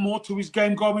add a bit more to his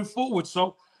game going forward.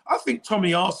 So I think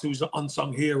Tomiyasu is an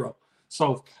unsung hero.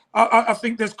 So I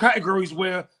think there's categories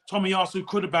where Tomiyasu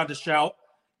could have had a shout,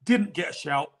 didn't get a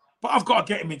shout, but I've got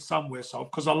to get him in somewhere, so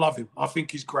because I love him. I think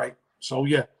he's great. So,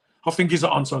 yeah, I think he's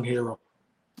an unsung hero.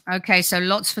 Okay, so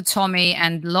lots for Tommy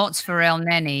and lots for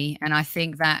Elneny. And I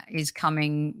think that is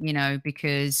coming, you know,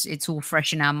 because it's all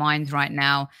fresh in our minds right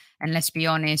now. And let's be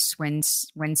honest, when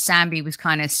Sambi was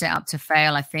kind of set up to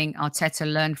fail, I think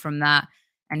Arteta learned from that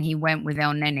and he went with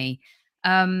Elneny.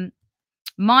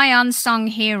 My unsung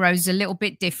hero is a little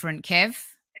bit different, Kev.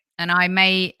 And I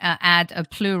may add a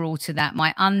plural to that.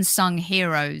 My unsung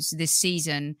heroes this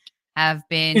season have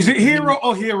been... Is it hero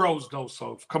or heroes, though,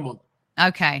 Soph? Come on.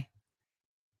 Okay.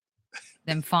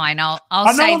 Then fine. I'll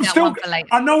save that one for later.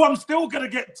 I know I'm still going to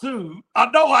get two. I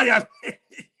know I am.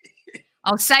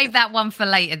 I'll save that one for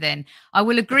later then. I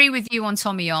will agree with you on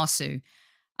Tomiyasu.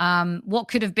 What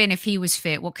could have been if he was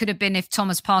fit? What could have been if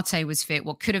Thomas Partey was fit?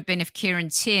 What could have been if Kieran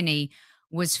Tierney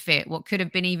was fit? What could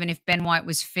have been even if Ben White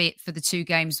was fit for the 2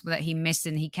 games that he missed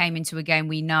and he came into a game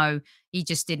we know he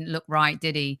just didn't look right,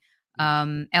 did he?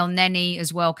 Elneny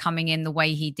as well coming in the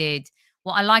way he did.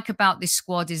 What I like about this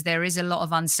squad is there is a lot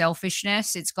of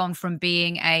unselfishness. It's gone from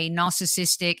being a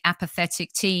narcissistic,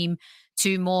 apathetic team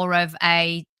to more of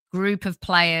a group of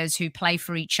players who play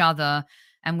for each other.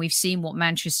 And we've seen what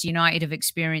Manchester United have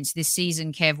experienced this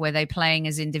season, Kev, where they're playing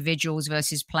as individuals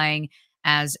versus playing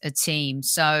as a team.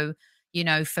 So, you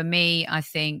know, for me, I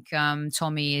think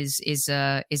Tommy is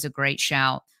a great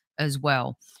shout as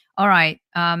well. All right,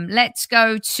 let's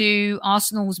go to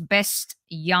Arsenal's best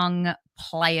young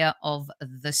player of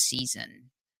the season.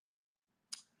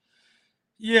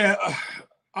 Yeah,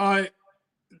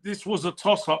 this was a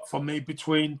toss-up for me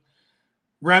between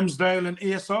Ramsdale and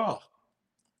ESR.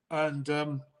 And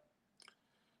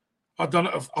I don't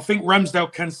know. I think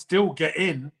Ramsdale can still get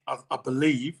in, I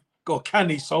believe. Or can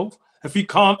he, Solve? If he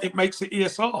can't, it makes it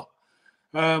ESR.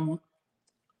 I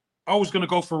was going to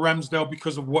go for Ramsdale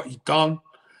because of what he'd done.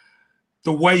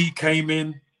 The way he came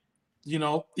in, you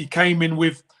know, he came in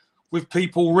with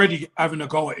people already having a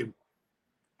go at him.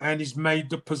 And he's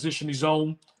made the position his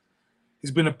own.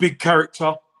 He's been a big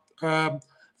character. I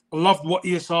loved what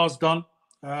ESR's done,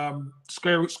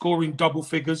 scoring double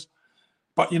figures.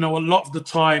 But, you know, a lot of the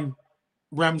time,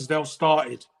 Ramsdale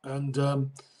started. And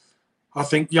I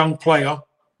think young player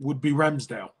would be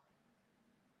Ramsdale.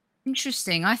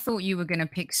 Interesting. I thought you were going to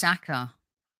pick Saka.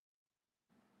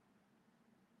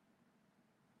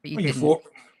 But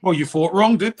you thought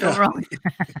wrong, didn't you? Wrong.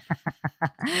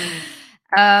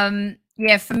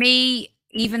 Yeah, for me,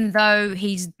 even though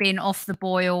he's been off the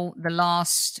boil the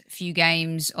last few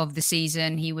games of the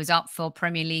season, he was up for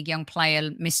Premier League Young Player,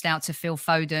 missed out to Phil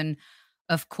Foden,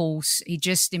 of course. He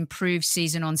just improved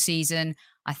season on season.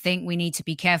 I think we need to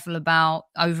be careful about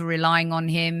over-relying on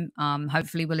him.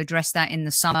 Hopefully we'll address that in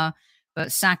the summer.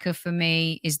 But Saka, for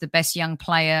me, is the best young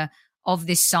player of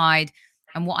this side.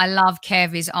 And what I love,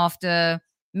 Kev, is after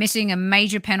missing a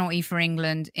major penalty for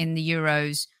England in the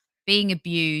Euros, being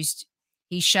abused,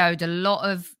 he showed a lot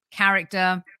of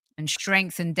character and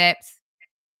strength and depth.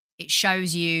 It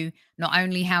shows you not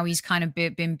only how he's kind of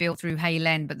been built through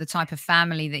Haaland, but the type of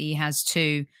family that he has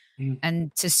too.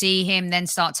 And to see him then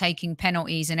start taking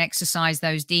penalties and exercise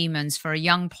those demons for a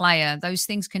young player, those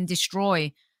things can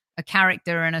destroy a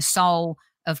character and a soul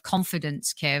of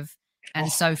confidence, Kev.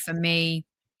 And so for me,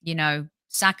 you know,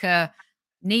 Saka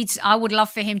needs, I would love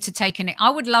for him to take I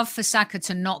would love for Saka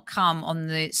to not come on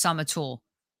the summer tour.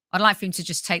 I'd like for him to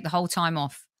just take the whole time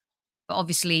off. But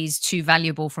obviously he's too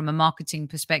valuable from a marketing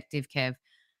perspective, Kev.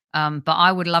 But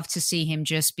I would love to see him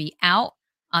just be out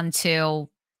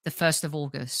until the 1st of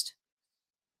August.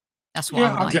 That's what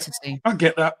I would like to see. I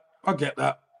get that. I get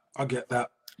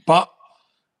that. But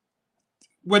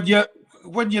when you're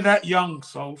that young,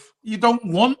 Soph, you don't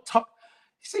want to.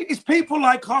 See, it's people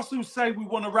like us who say we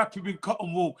want to wrap him in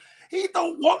cotton wool. He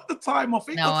don't want the time off.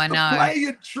 He wants to play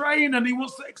and train, and he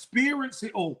wants to experience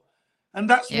it all. And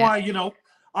that's why,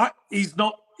 he's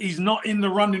not in the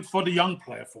running for the young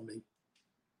player for me.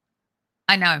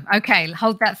 I know. Okay,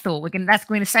 hold that thought. We're going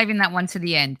to saving that one to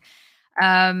the end.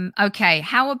 Okay,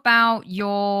 how about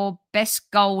your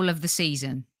best goal of the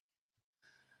season?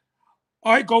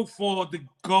 I go for the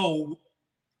goal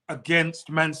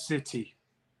against Man City.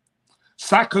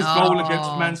 Saka's goal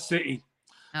against Man City.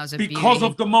 That was because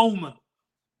of the moment.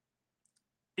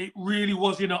 It really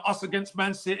was, us against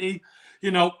Man City,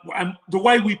 and the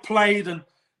way we played and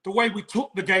the way we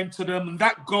took the game to them, and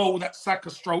that goal that Saka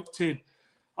stroked in.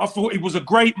 I thought it was a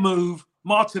great move.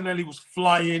 Martinelli was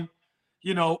flying,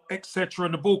 etc.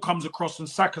 And the ball comes across and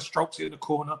Saka strokes it in the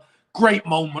corner. Great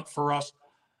moment for us.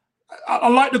 I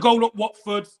like the goal at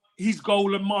Watford, his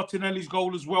goal and Martinelli's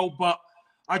goal as well, but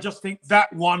I just think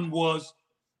that one was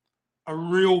a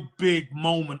real big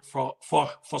moment for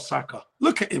Saka.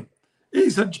 Look at him.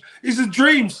 He's a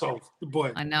dream, the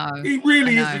boy. I know. He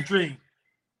really is a dream.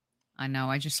 I know.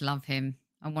 I just love him.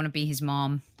 I want to be his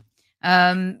mom.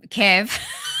 Kev.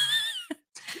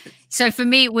 So for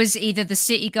me, it was either the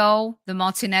City goal, the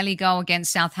Martinelli goal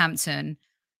against Southampton.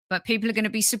 But people are going to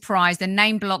be surprised. The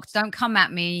name blocked. Don't come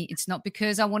at me. It's not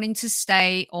because I want him to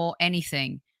stay or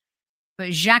anything.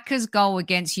 But Xhaka's goal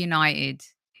against United,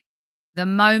 the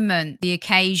moment, the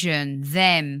occasion,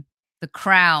 them, the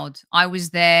crowd, I was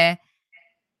there.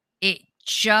 It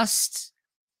just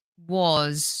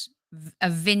was a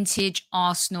vintage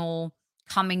Arsenal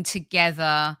coming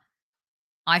together.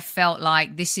 I felt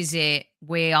like this is it.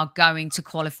 We are going to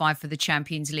qualify for the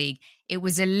Champions League. It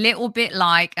was a little bit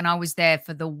like, and I was there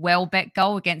for the Welbeck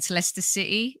goal against Leicester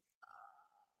City.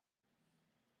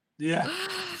 Yeah.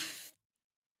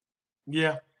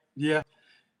 Yeah.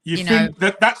 You think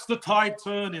that's the tide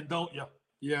turning, don't you?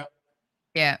 Yeah.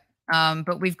 Yeah.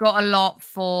 But we've got a lot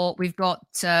we've got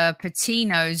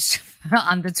Patino's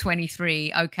under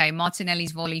 23. Okay.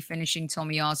 Martinelli's volley finishing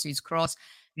Tomiyasu's cross.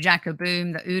 Xhaka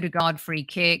boom, the Odegaard free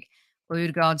kick,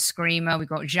 Odegaard screamer. We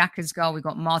got Xhaka's goal. We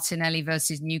got Martinelli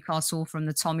versus Newcastle from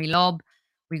the Tommy lob.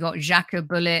 We got Xhaka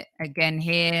bullet again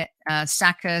here.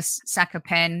 Saka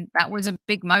pen. That was a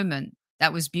big moment.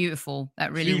 That was beautiful.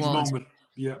 That really Huge was. Moment.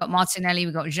 Yeah. Got Martinelli.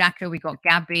 We got Xhaka. We got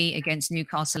Gabby against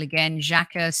Newcastle again.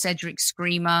 Xhaka, Cedric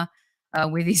screamer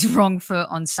with his wrong foot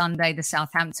on Sunday. The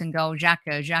Southampton goal.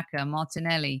 Xhaka,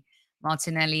 Martinelli,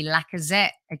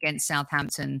 Lacazette against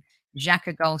Southampton.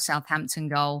 Xhaka goal, Southampton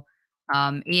goal.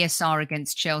 ESR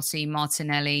against Chelsea,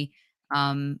 Martinelli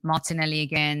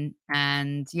again.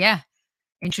 And yeah,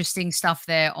 interesting stuff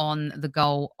there on the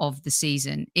goal of the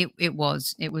season. It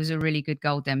was a really good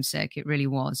goal, Demsek. It really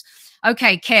was.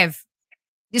 Okay, Kev,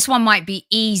 this one might be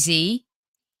easy.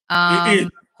 It is.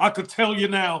 I could tell you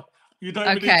now. You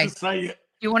don't even need to say it.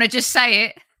 You want to just say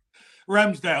it?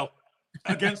 Ramsdale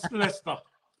against Leicester.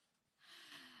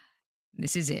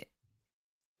 This is it.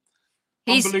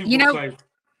 Unbelievable save.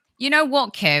 You know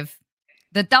what, Kev?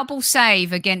 The double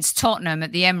save against Tottenham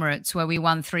at the Emirates, where we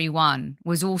won 3-1,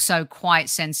 was also quite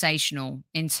sensational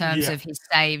in terms of his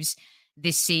saves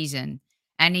this season.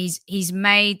 And he's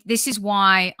made, this is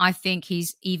why I think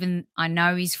I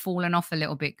know he's fallen off a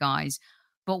little bit, guys,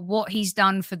 but what he's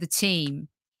done for the team,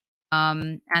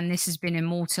 and this has been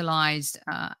immortalized,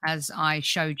 as I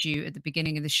showed you at the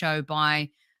beginning of the show by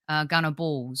Gunnar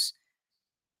Balls.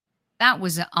 That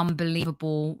was an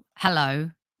unbelievable.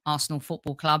 Hello, Arsenal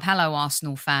Football Club. Hello,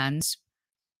 Arsenal fans.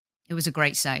 It was a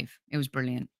great save. It was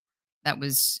brilliant.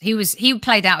 He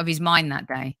played out of his mind that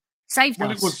day. Saved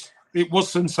us. It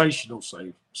was sensational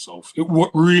save, Soph. It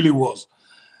really was.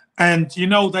 And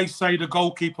they say the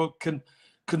goalkeeper can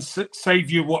save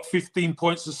you 15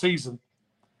 points a season.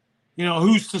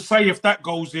 Who's to say if that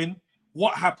goes in,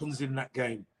 what happens in that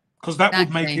game? Because that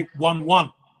would make it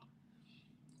 1-1.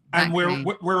 And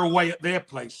we're away at their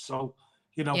place, so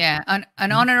Yeah,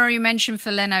 an honorary mention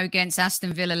for Leno against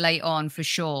Aston Villa late on for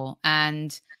sure,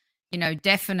 and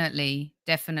definitely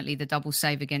the double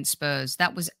save against Spurs.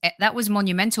 That was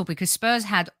monumental because Spurs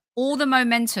had all the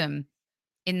momentum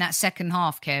in that second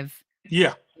half. Kev.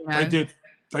 Yeah, they did.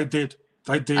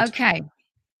 Okay.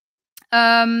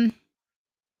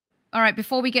 All right,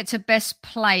 before we get to best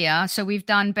player, so we've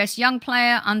done best young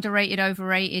player, underrated,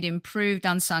 overrated, improved,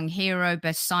 unsung hero,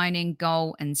 best signing,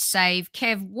 goal, and save.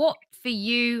 Kev, what for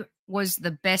you was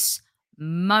the best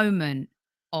moment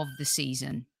of the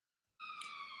season?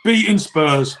 Beating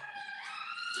Spurs,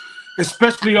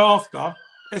 especially after.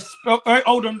 Hey,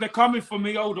 hold on, they're coming for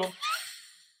me. Hold on.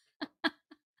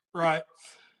 Right.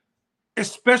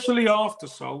 Especially after,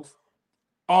 Soph,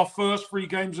 our first 3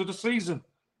 games of the season.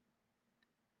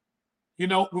 You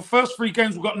know, the first 3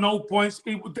 games, we got no points.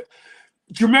 Do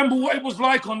you remember what it was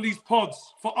like on these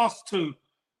pods for us two?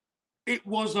 It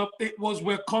was a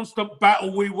constant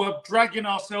battle. We were dragging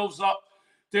ourselves up.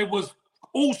 There was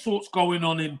all sorts going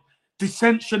on, in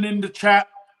dissension in the chat.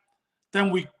 Then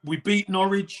we beat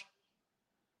Norwich.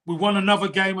 We won another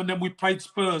game, and then we played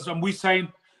Spurs. And we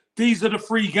saying, these are the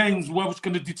 3 games where it's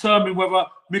going to determine whether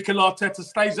Mikel Arteta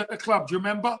stays at the club. Do you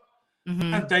remember?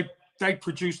 Mm-hmm. And they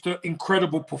produced an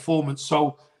incredible performance.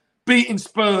 So beating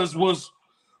Spurs was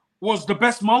the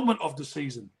best moment of the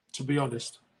season, to be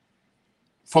honest,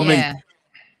 for me.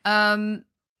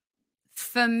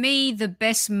 For me, the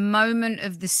best moment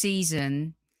of the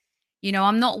season, you know,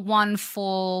 I'm not one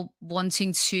for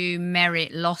wanting to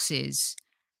merit losses,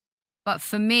 but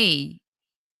for me,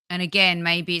 and again,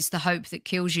 maybe it's the hope that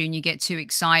kills you and you get too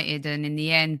excited, and in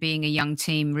the end, being a young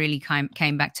team really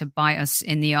came back to bite us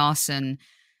in the arse. And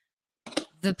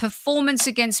the performance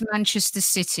against Manchester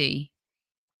City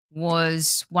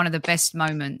was one of the best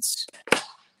moments.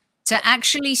 To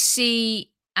actually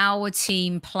see our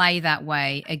team play that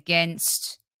way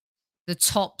against the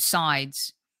top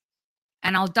sides.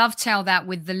 And I'll dovetail that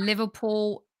with the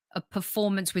Liverpool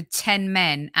performance with 10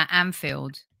 men at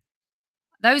Anfield.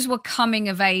 Those were coming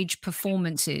of age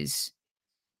performances.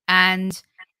 And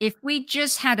if we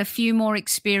just had a few more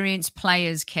experienced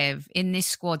players, Kev, in this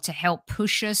squad to help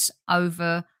push us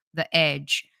over the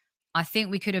edge, I think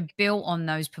we could have built on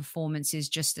those performances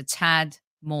just a tad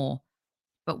more.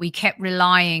 But we kept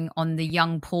relying on the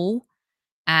young Paul,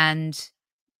 and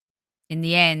in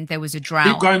the end, there was a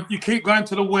drought. You keep going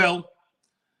to the well,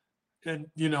 and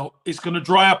you know it's going to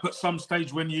dry up at some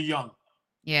stage when you're young.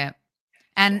 Yeah,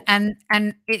 and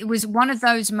it was one of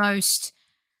those most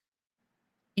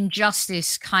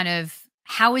injustice kind of.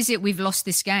 How is it we've lost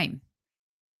this game?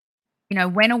 You know,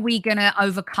 when are we going to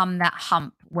overcome that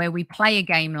hump where we play a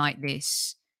game like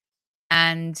this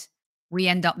and we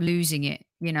end up losing it?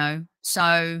 You know,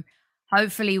 so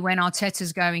hopefully when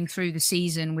Arteta's going through the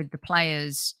season with the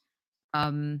players,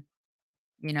 you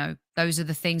know, those are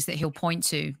the things that he'll point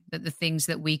to, that the things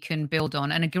that we can build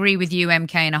on. And agree with you,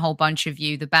 MK, and a whole bunch of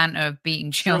you. The banter of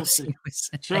beating Chelsea was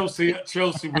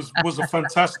a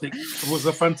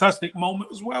fantastic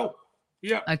moment as well.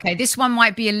 Yeah. Okay, this one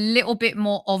might be a little bit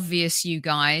more obvious, you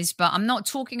guys, but I'm not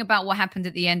talking about what happened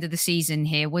at the end of the season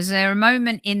here. Was there a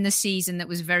moment in the season that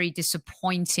was very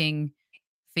disappointing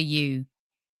for you,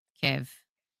 Kev?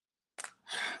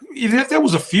 Yeah, there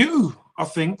was a few. I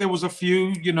think there was a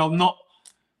few. You know,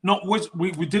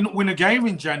 we didn't win a game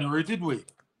in January, did we?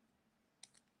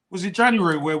 Was it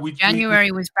January where we?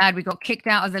 January was bad. We got kicked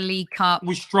out of the League Cup.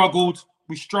 We struggled.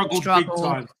 We struggled big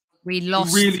time. We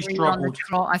lost. We really struggled. On the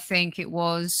trot, I think it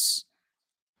was.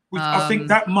 I think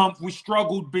that month we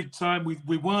struggled big time.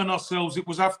 We weren't ourselves. It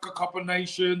was Africa Cup of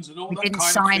Nations and all that kind of thing. We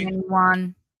didn't sign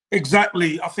anyone.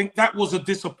 Exactly. I think that was a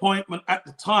disappointment at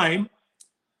the time.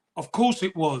 Of course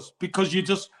it was, because you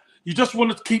just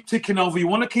want to keep ticking over. You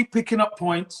want to keep picking up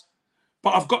points.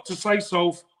 But I've got to say,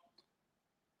 so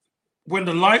when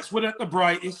the lights were at the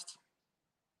brightest,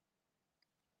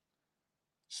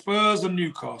 Spurs and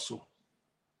Newcastle,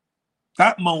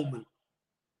 that moment,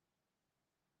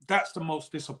 that's the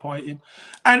most disappointing.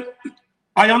 And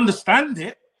I understand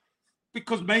it,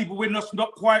 because maybe we're just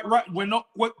not quite right. We're not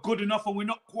good enough, and we're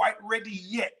not quite ready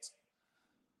yet.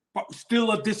 But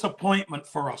still a disappointment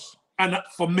for us. And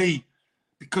for me,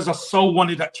 because I so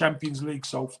wanted that Champions League,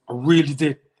 so I really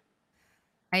did.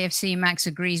 AFC Max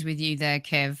agrees with you there,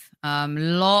 Kev.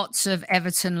 Lots of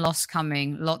Everton loss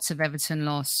coming. Lots of Everton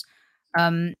loss.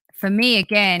 For me,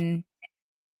 again,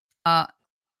 a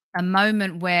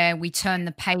moment where we turn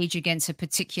the page against a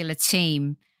particular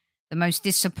team. The most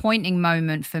disappointing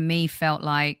moment for me felt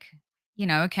like, you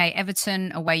know, okay,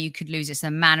 Everton away, you could lose. It's the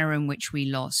manner in which we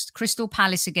lost. Crystal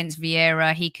Palace against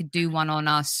Vieira, he could do one on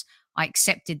us. I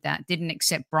accepted that. Didn't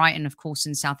accept Brighton, of course,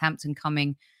 and Southampton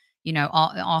coming, you know,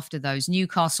 after those.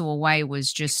 Newcastle away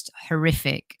was just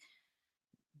horrific.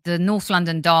 The North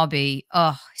London derby,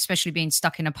 especially being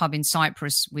stuck in a pub in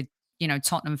Cyprus with, you know,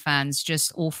 Tottenham fans,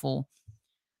 just awful.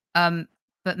 But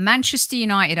Manchester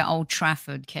United at Old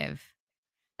Trafford, Kev,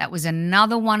 that was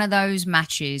another one of those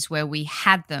matches where we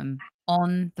had them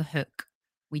on the hook.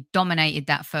 We dominated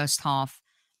that first half.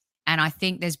 And I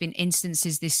think there's been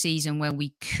instances this season where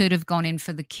we could have gone in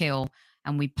for the kill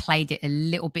and we played it a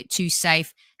little bit too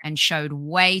safe and showed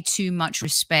way too much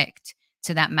respect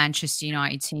to that Manchester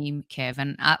United team, Kev.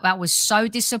 And that was so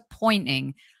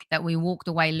disappointing that we walked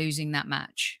away losing that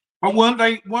match. But weren't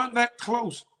that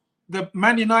close? The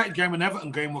Man United game and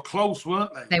Everton game were close,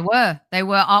 weren't they? They were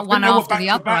one after the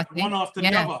other, I think. One after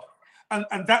the other.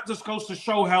 And that just goes to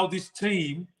show how this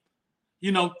team,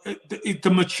 you know,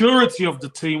 the maturity of the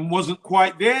team wasn't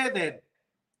quite there then.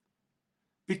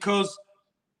 Because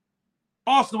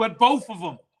Arsenal had both of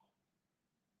them.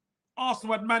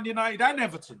 Arsenal had Man United and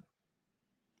Everton.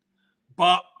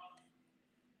 But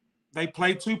they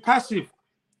played too passive.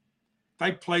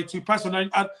 And do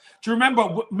you remember,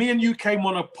 me and you came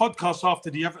on a podcast after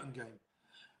the Everton game?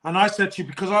 And I said to you,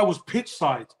 because I was pitch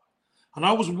side, and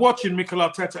I was watching Mikel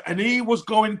Arteta, and he was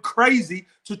going crazy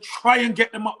to try and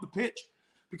get them up the pitch,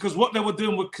 because what they were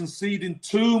doing was conceding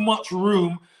too much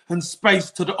room and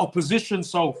space to the opposition.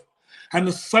 And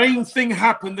the same thing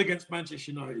happened against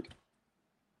Manchester United.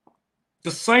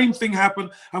 The same thing happened,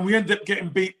 and we ended up getting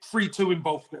beat 3-2 in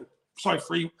both games. Sorry,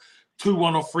 3-1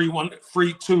 or 3-1,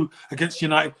 3-2 against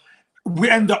United. We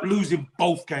end up losing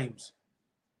both games.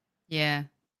 Yeah.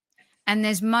 And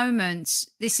there's moments,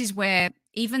 this is where,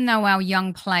 even though our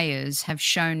young players have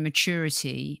shown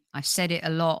maturity, I've said it a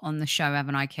lot on the show,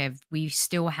 haven't I, Kev? We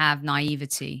still have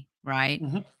naivety, right?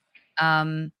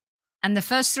 Mm-hmm. And the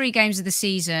first 3 games of the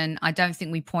season, I don't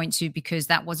think we point to, because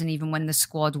that wasn't even when the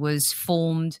squad was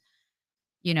formed.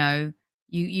 You know,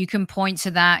 you can point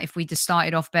to that. If we'd have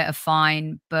started off better,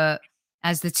 fine. But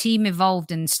as the team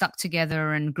evolved and stuck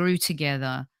together and grew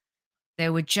together,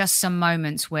 there were just some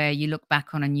moments where you look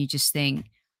back on and you just think.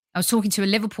 I was talking to a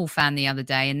Liverpool fan the other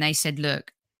day, and they said,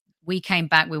 look, we came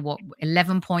back with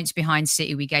 11 points behind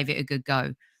City. We gave it a good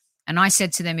go. And I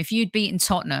said to them, if you'd beaten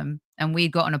Tottenham and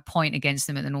we'd gotten a point against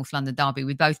them at the North London Derby,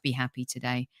 we'd both be happy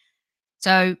today.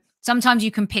 So sometimes you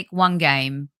can pick one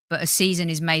game, but a season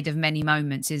is made of many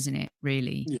moments, isn't it,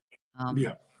 really?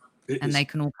 Yeah. And they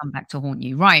can all come back to haunt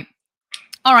you. Right.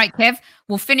 All right, Kev,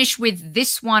 we'll finish with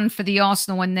this one for the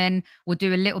Arsenal, and then we'll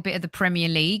do a little bit of the Premier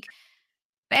League.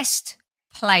 Best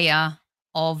player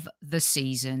of the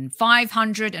season.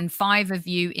 505 of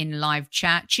you in live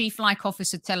chat. Chief Like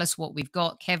Officer, tell us what we've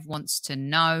got. Kev wants to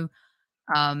know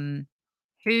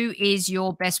who is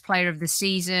your best player of the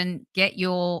season. Get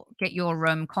your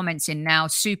comments in now.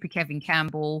 Super Kevin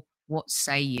Campbell, what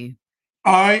say you?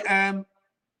 I am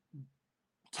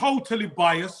totally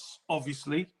biased,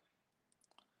 obviously,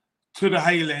 to the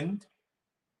Hale End.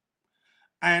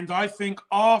 And I think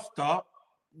after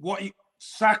what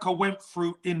Saka went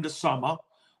through in the summer,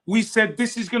 we said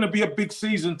this is going to be a big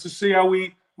season to see how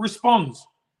he responds.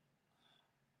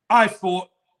 I thought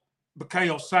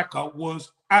Bukayo Saka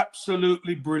was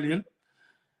absolutely brilliant.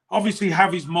 Obviously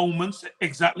have his moments,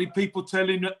 exactly. People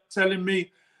telling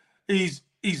me he's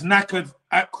knackered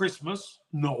at Christmas.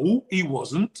 No, he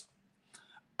wasn't.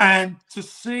 And to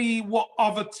see what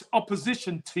other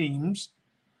opposition teams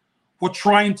were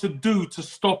trying to do to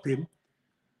stop him.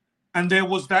 And there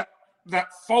was that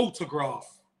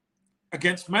photograph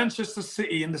against Manchester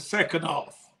City in the second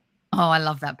half. Oh, I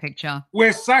love that picture.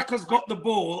 Where Saka's got the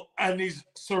ball and he's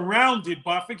surrounded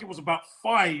by, I think it was about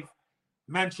 5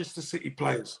 Manchester City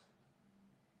players.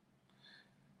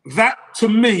 That, to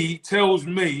me, tells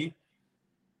me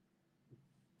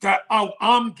that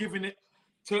I'm giving it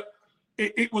to...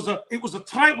 It was a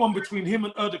tight one between him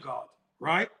and Ødegaard,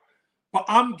 right? But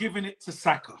I'm giving it to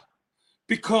Saka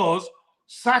because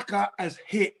Saka has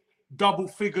hit double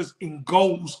figures in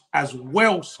goals as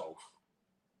well, so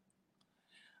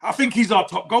I think he's our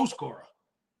top goal scorer.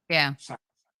 Yeah. Saka.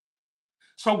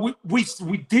 So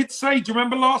we did say, do you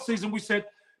remember last season we said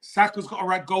Saka's got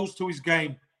to add goals to his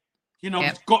game. You know,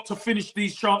 he's got to finish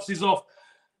these chances off.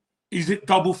 Is it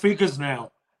double figures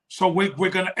now? So we're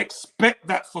going to expect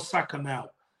that for Saka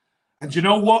now. And you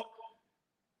know what?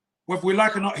 Whether we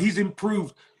like or not, he's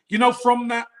improved. You know, from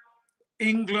that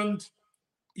England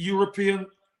European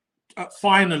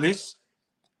finalist,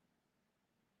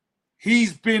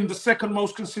 he's been the second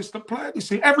most consistent player. You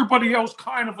see, everybody else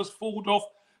kind of has fallen off.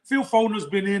 Phil Foden's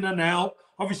been in and out.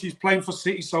 Obviously, he's playing for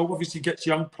City, so obviously gets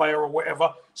young player or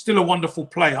whatever. Still a wonderful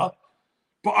player.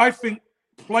 But I think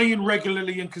playing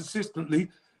regularly and consistently,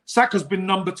 Saka's been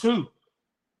number 2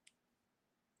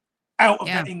 out of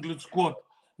that England squad.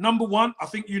 Number 1, I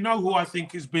think you know who I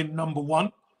think has been number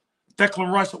 1.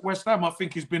 Declan Rice at West Ham, I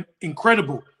think he's been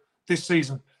incredible this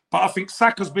season. But I think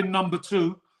Saka's been number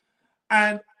 2.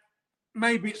 And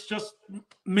maybe it's just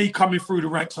me coming through the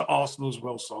ranks at Arsenal as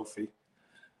well, Sophie.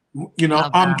 You know,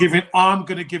 I'm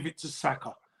going to give it to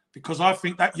Saka because I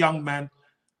think that young man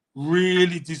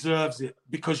really deserves it.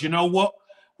 Because you know what?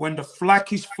 When the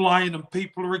flack is flying and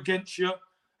people are against you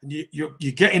and you're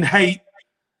getting hate,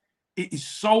 it is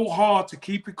so hard to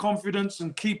keep your confidence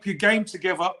and keep your game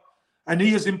together. And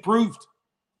he has improved.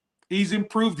 He's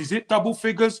improved. He's hit double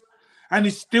figures and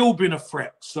he's still been a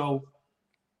threat. So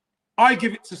I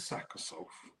give it to Saka, Soph.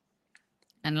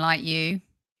 And like you,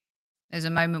 there's a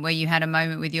moment where you had a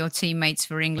moment with your teammates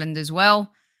for England as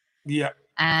well. Yeah.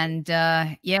 And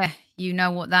yeah, you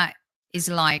know what that is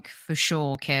like for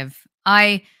sure, Kev.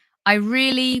 I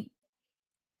really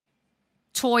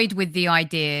toyed with the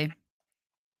idea,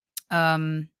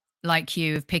 like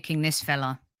you, of picking this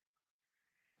fella.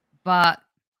 But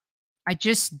I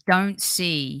just don't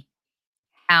see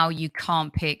how you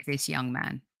can't pick this young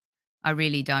man. I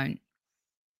really don't.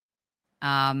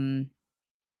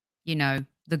 You know,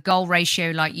 the goal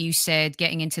ratio, like you said,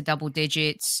 getting into double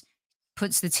digits,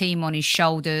 puts the team on his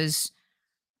shoulders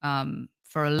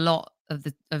for a lot of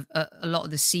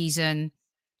the season.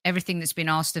 Everything that's been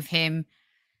asked of him.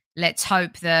 Let's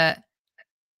hope that,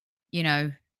 you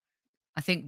know, I think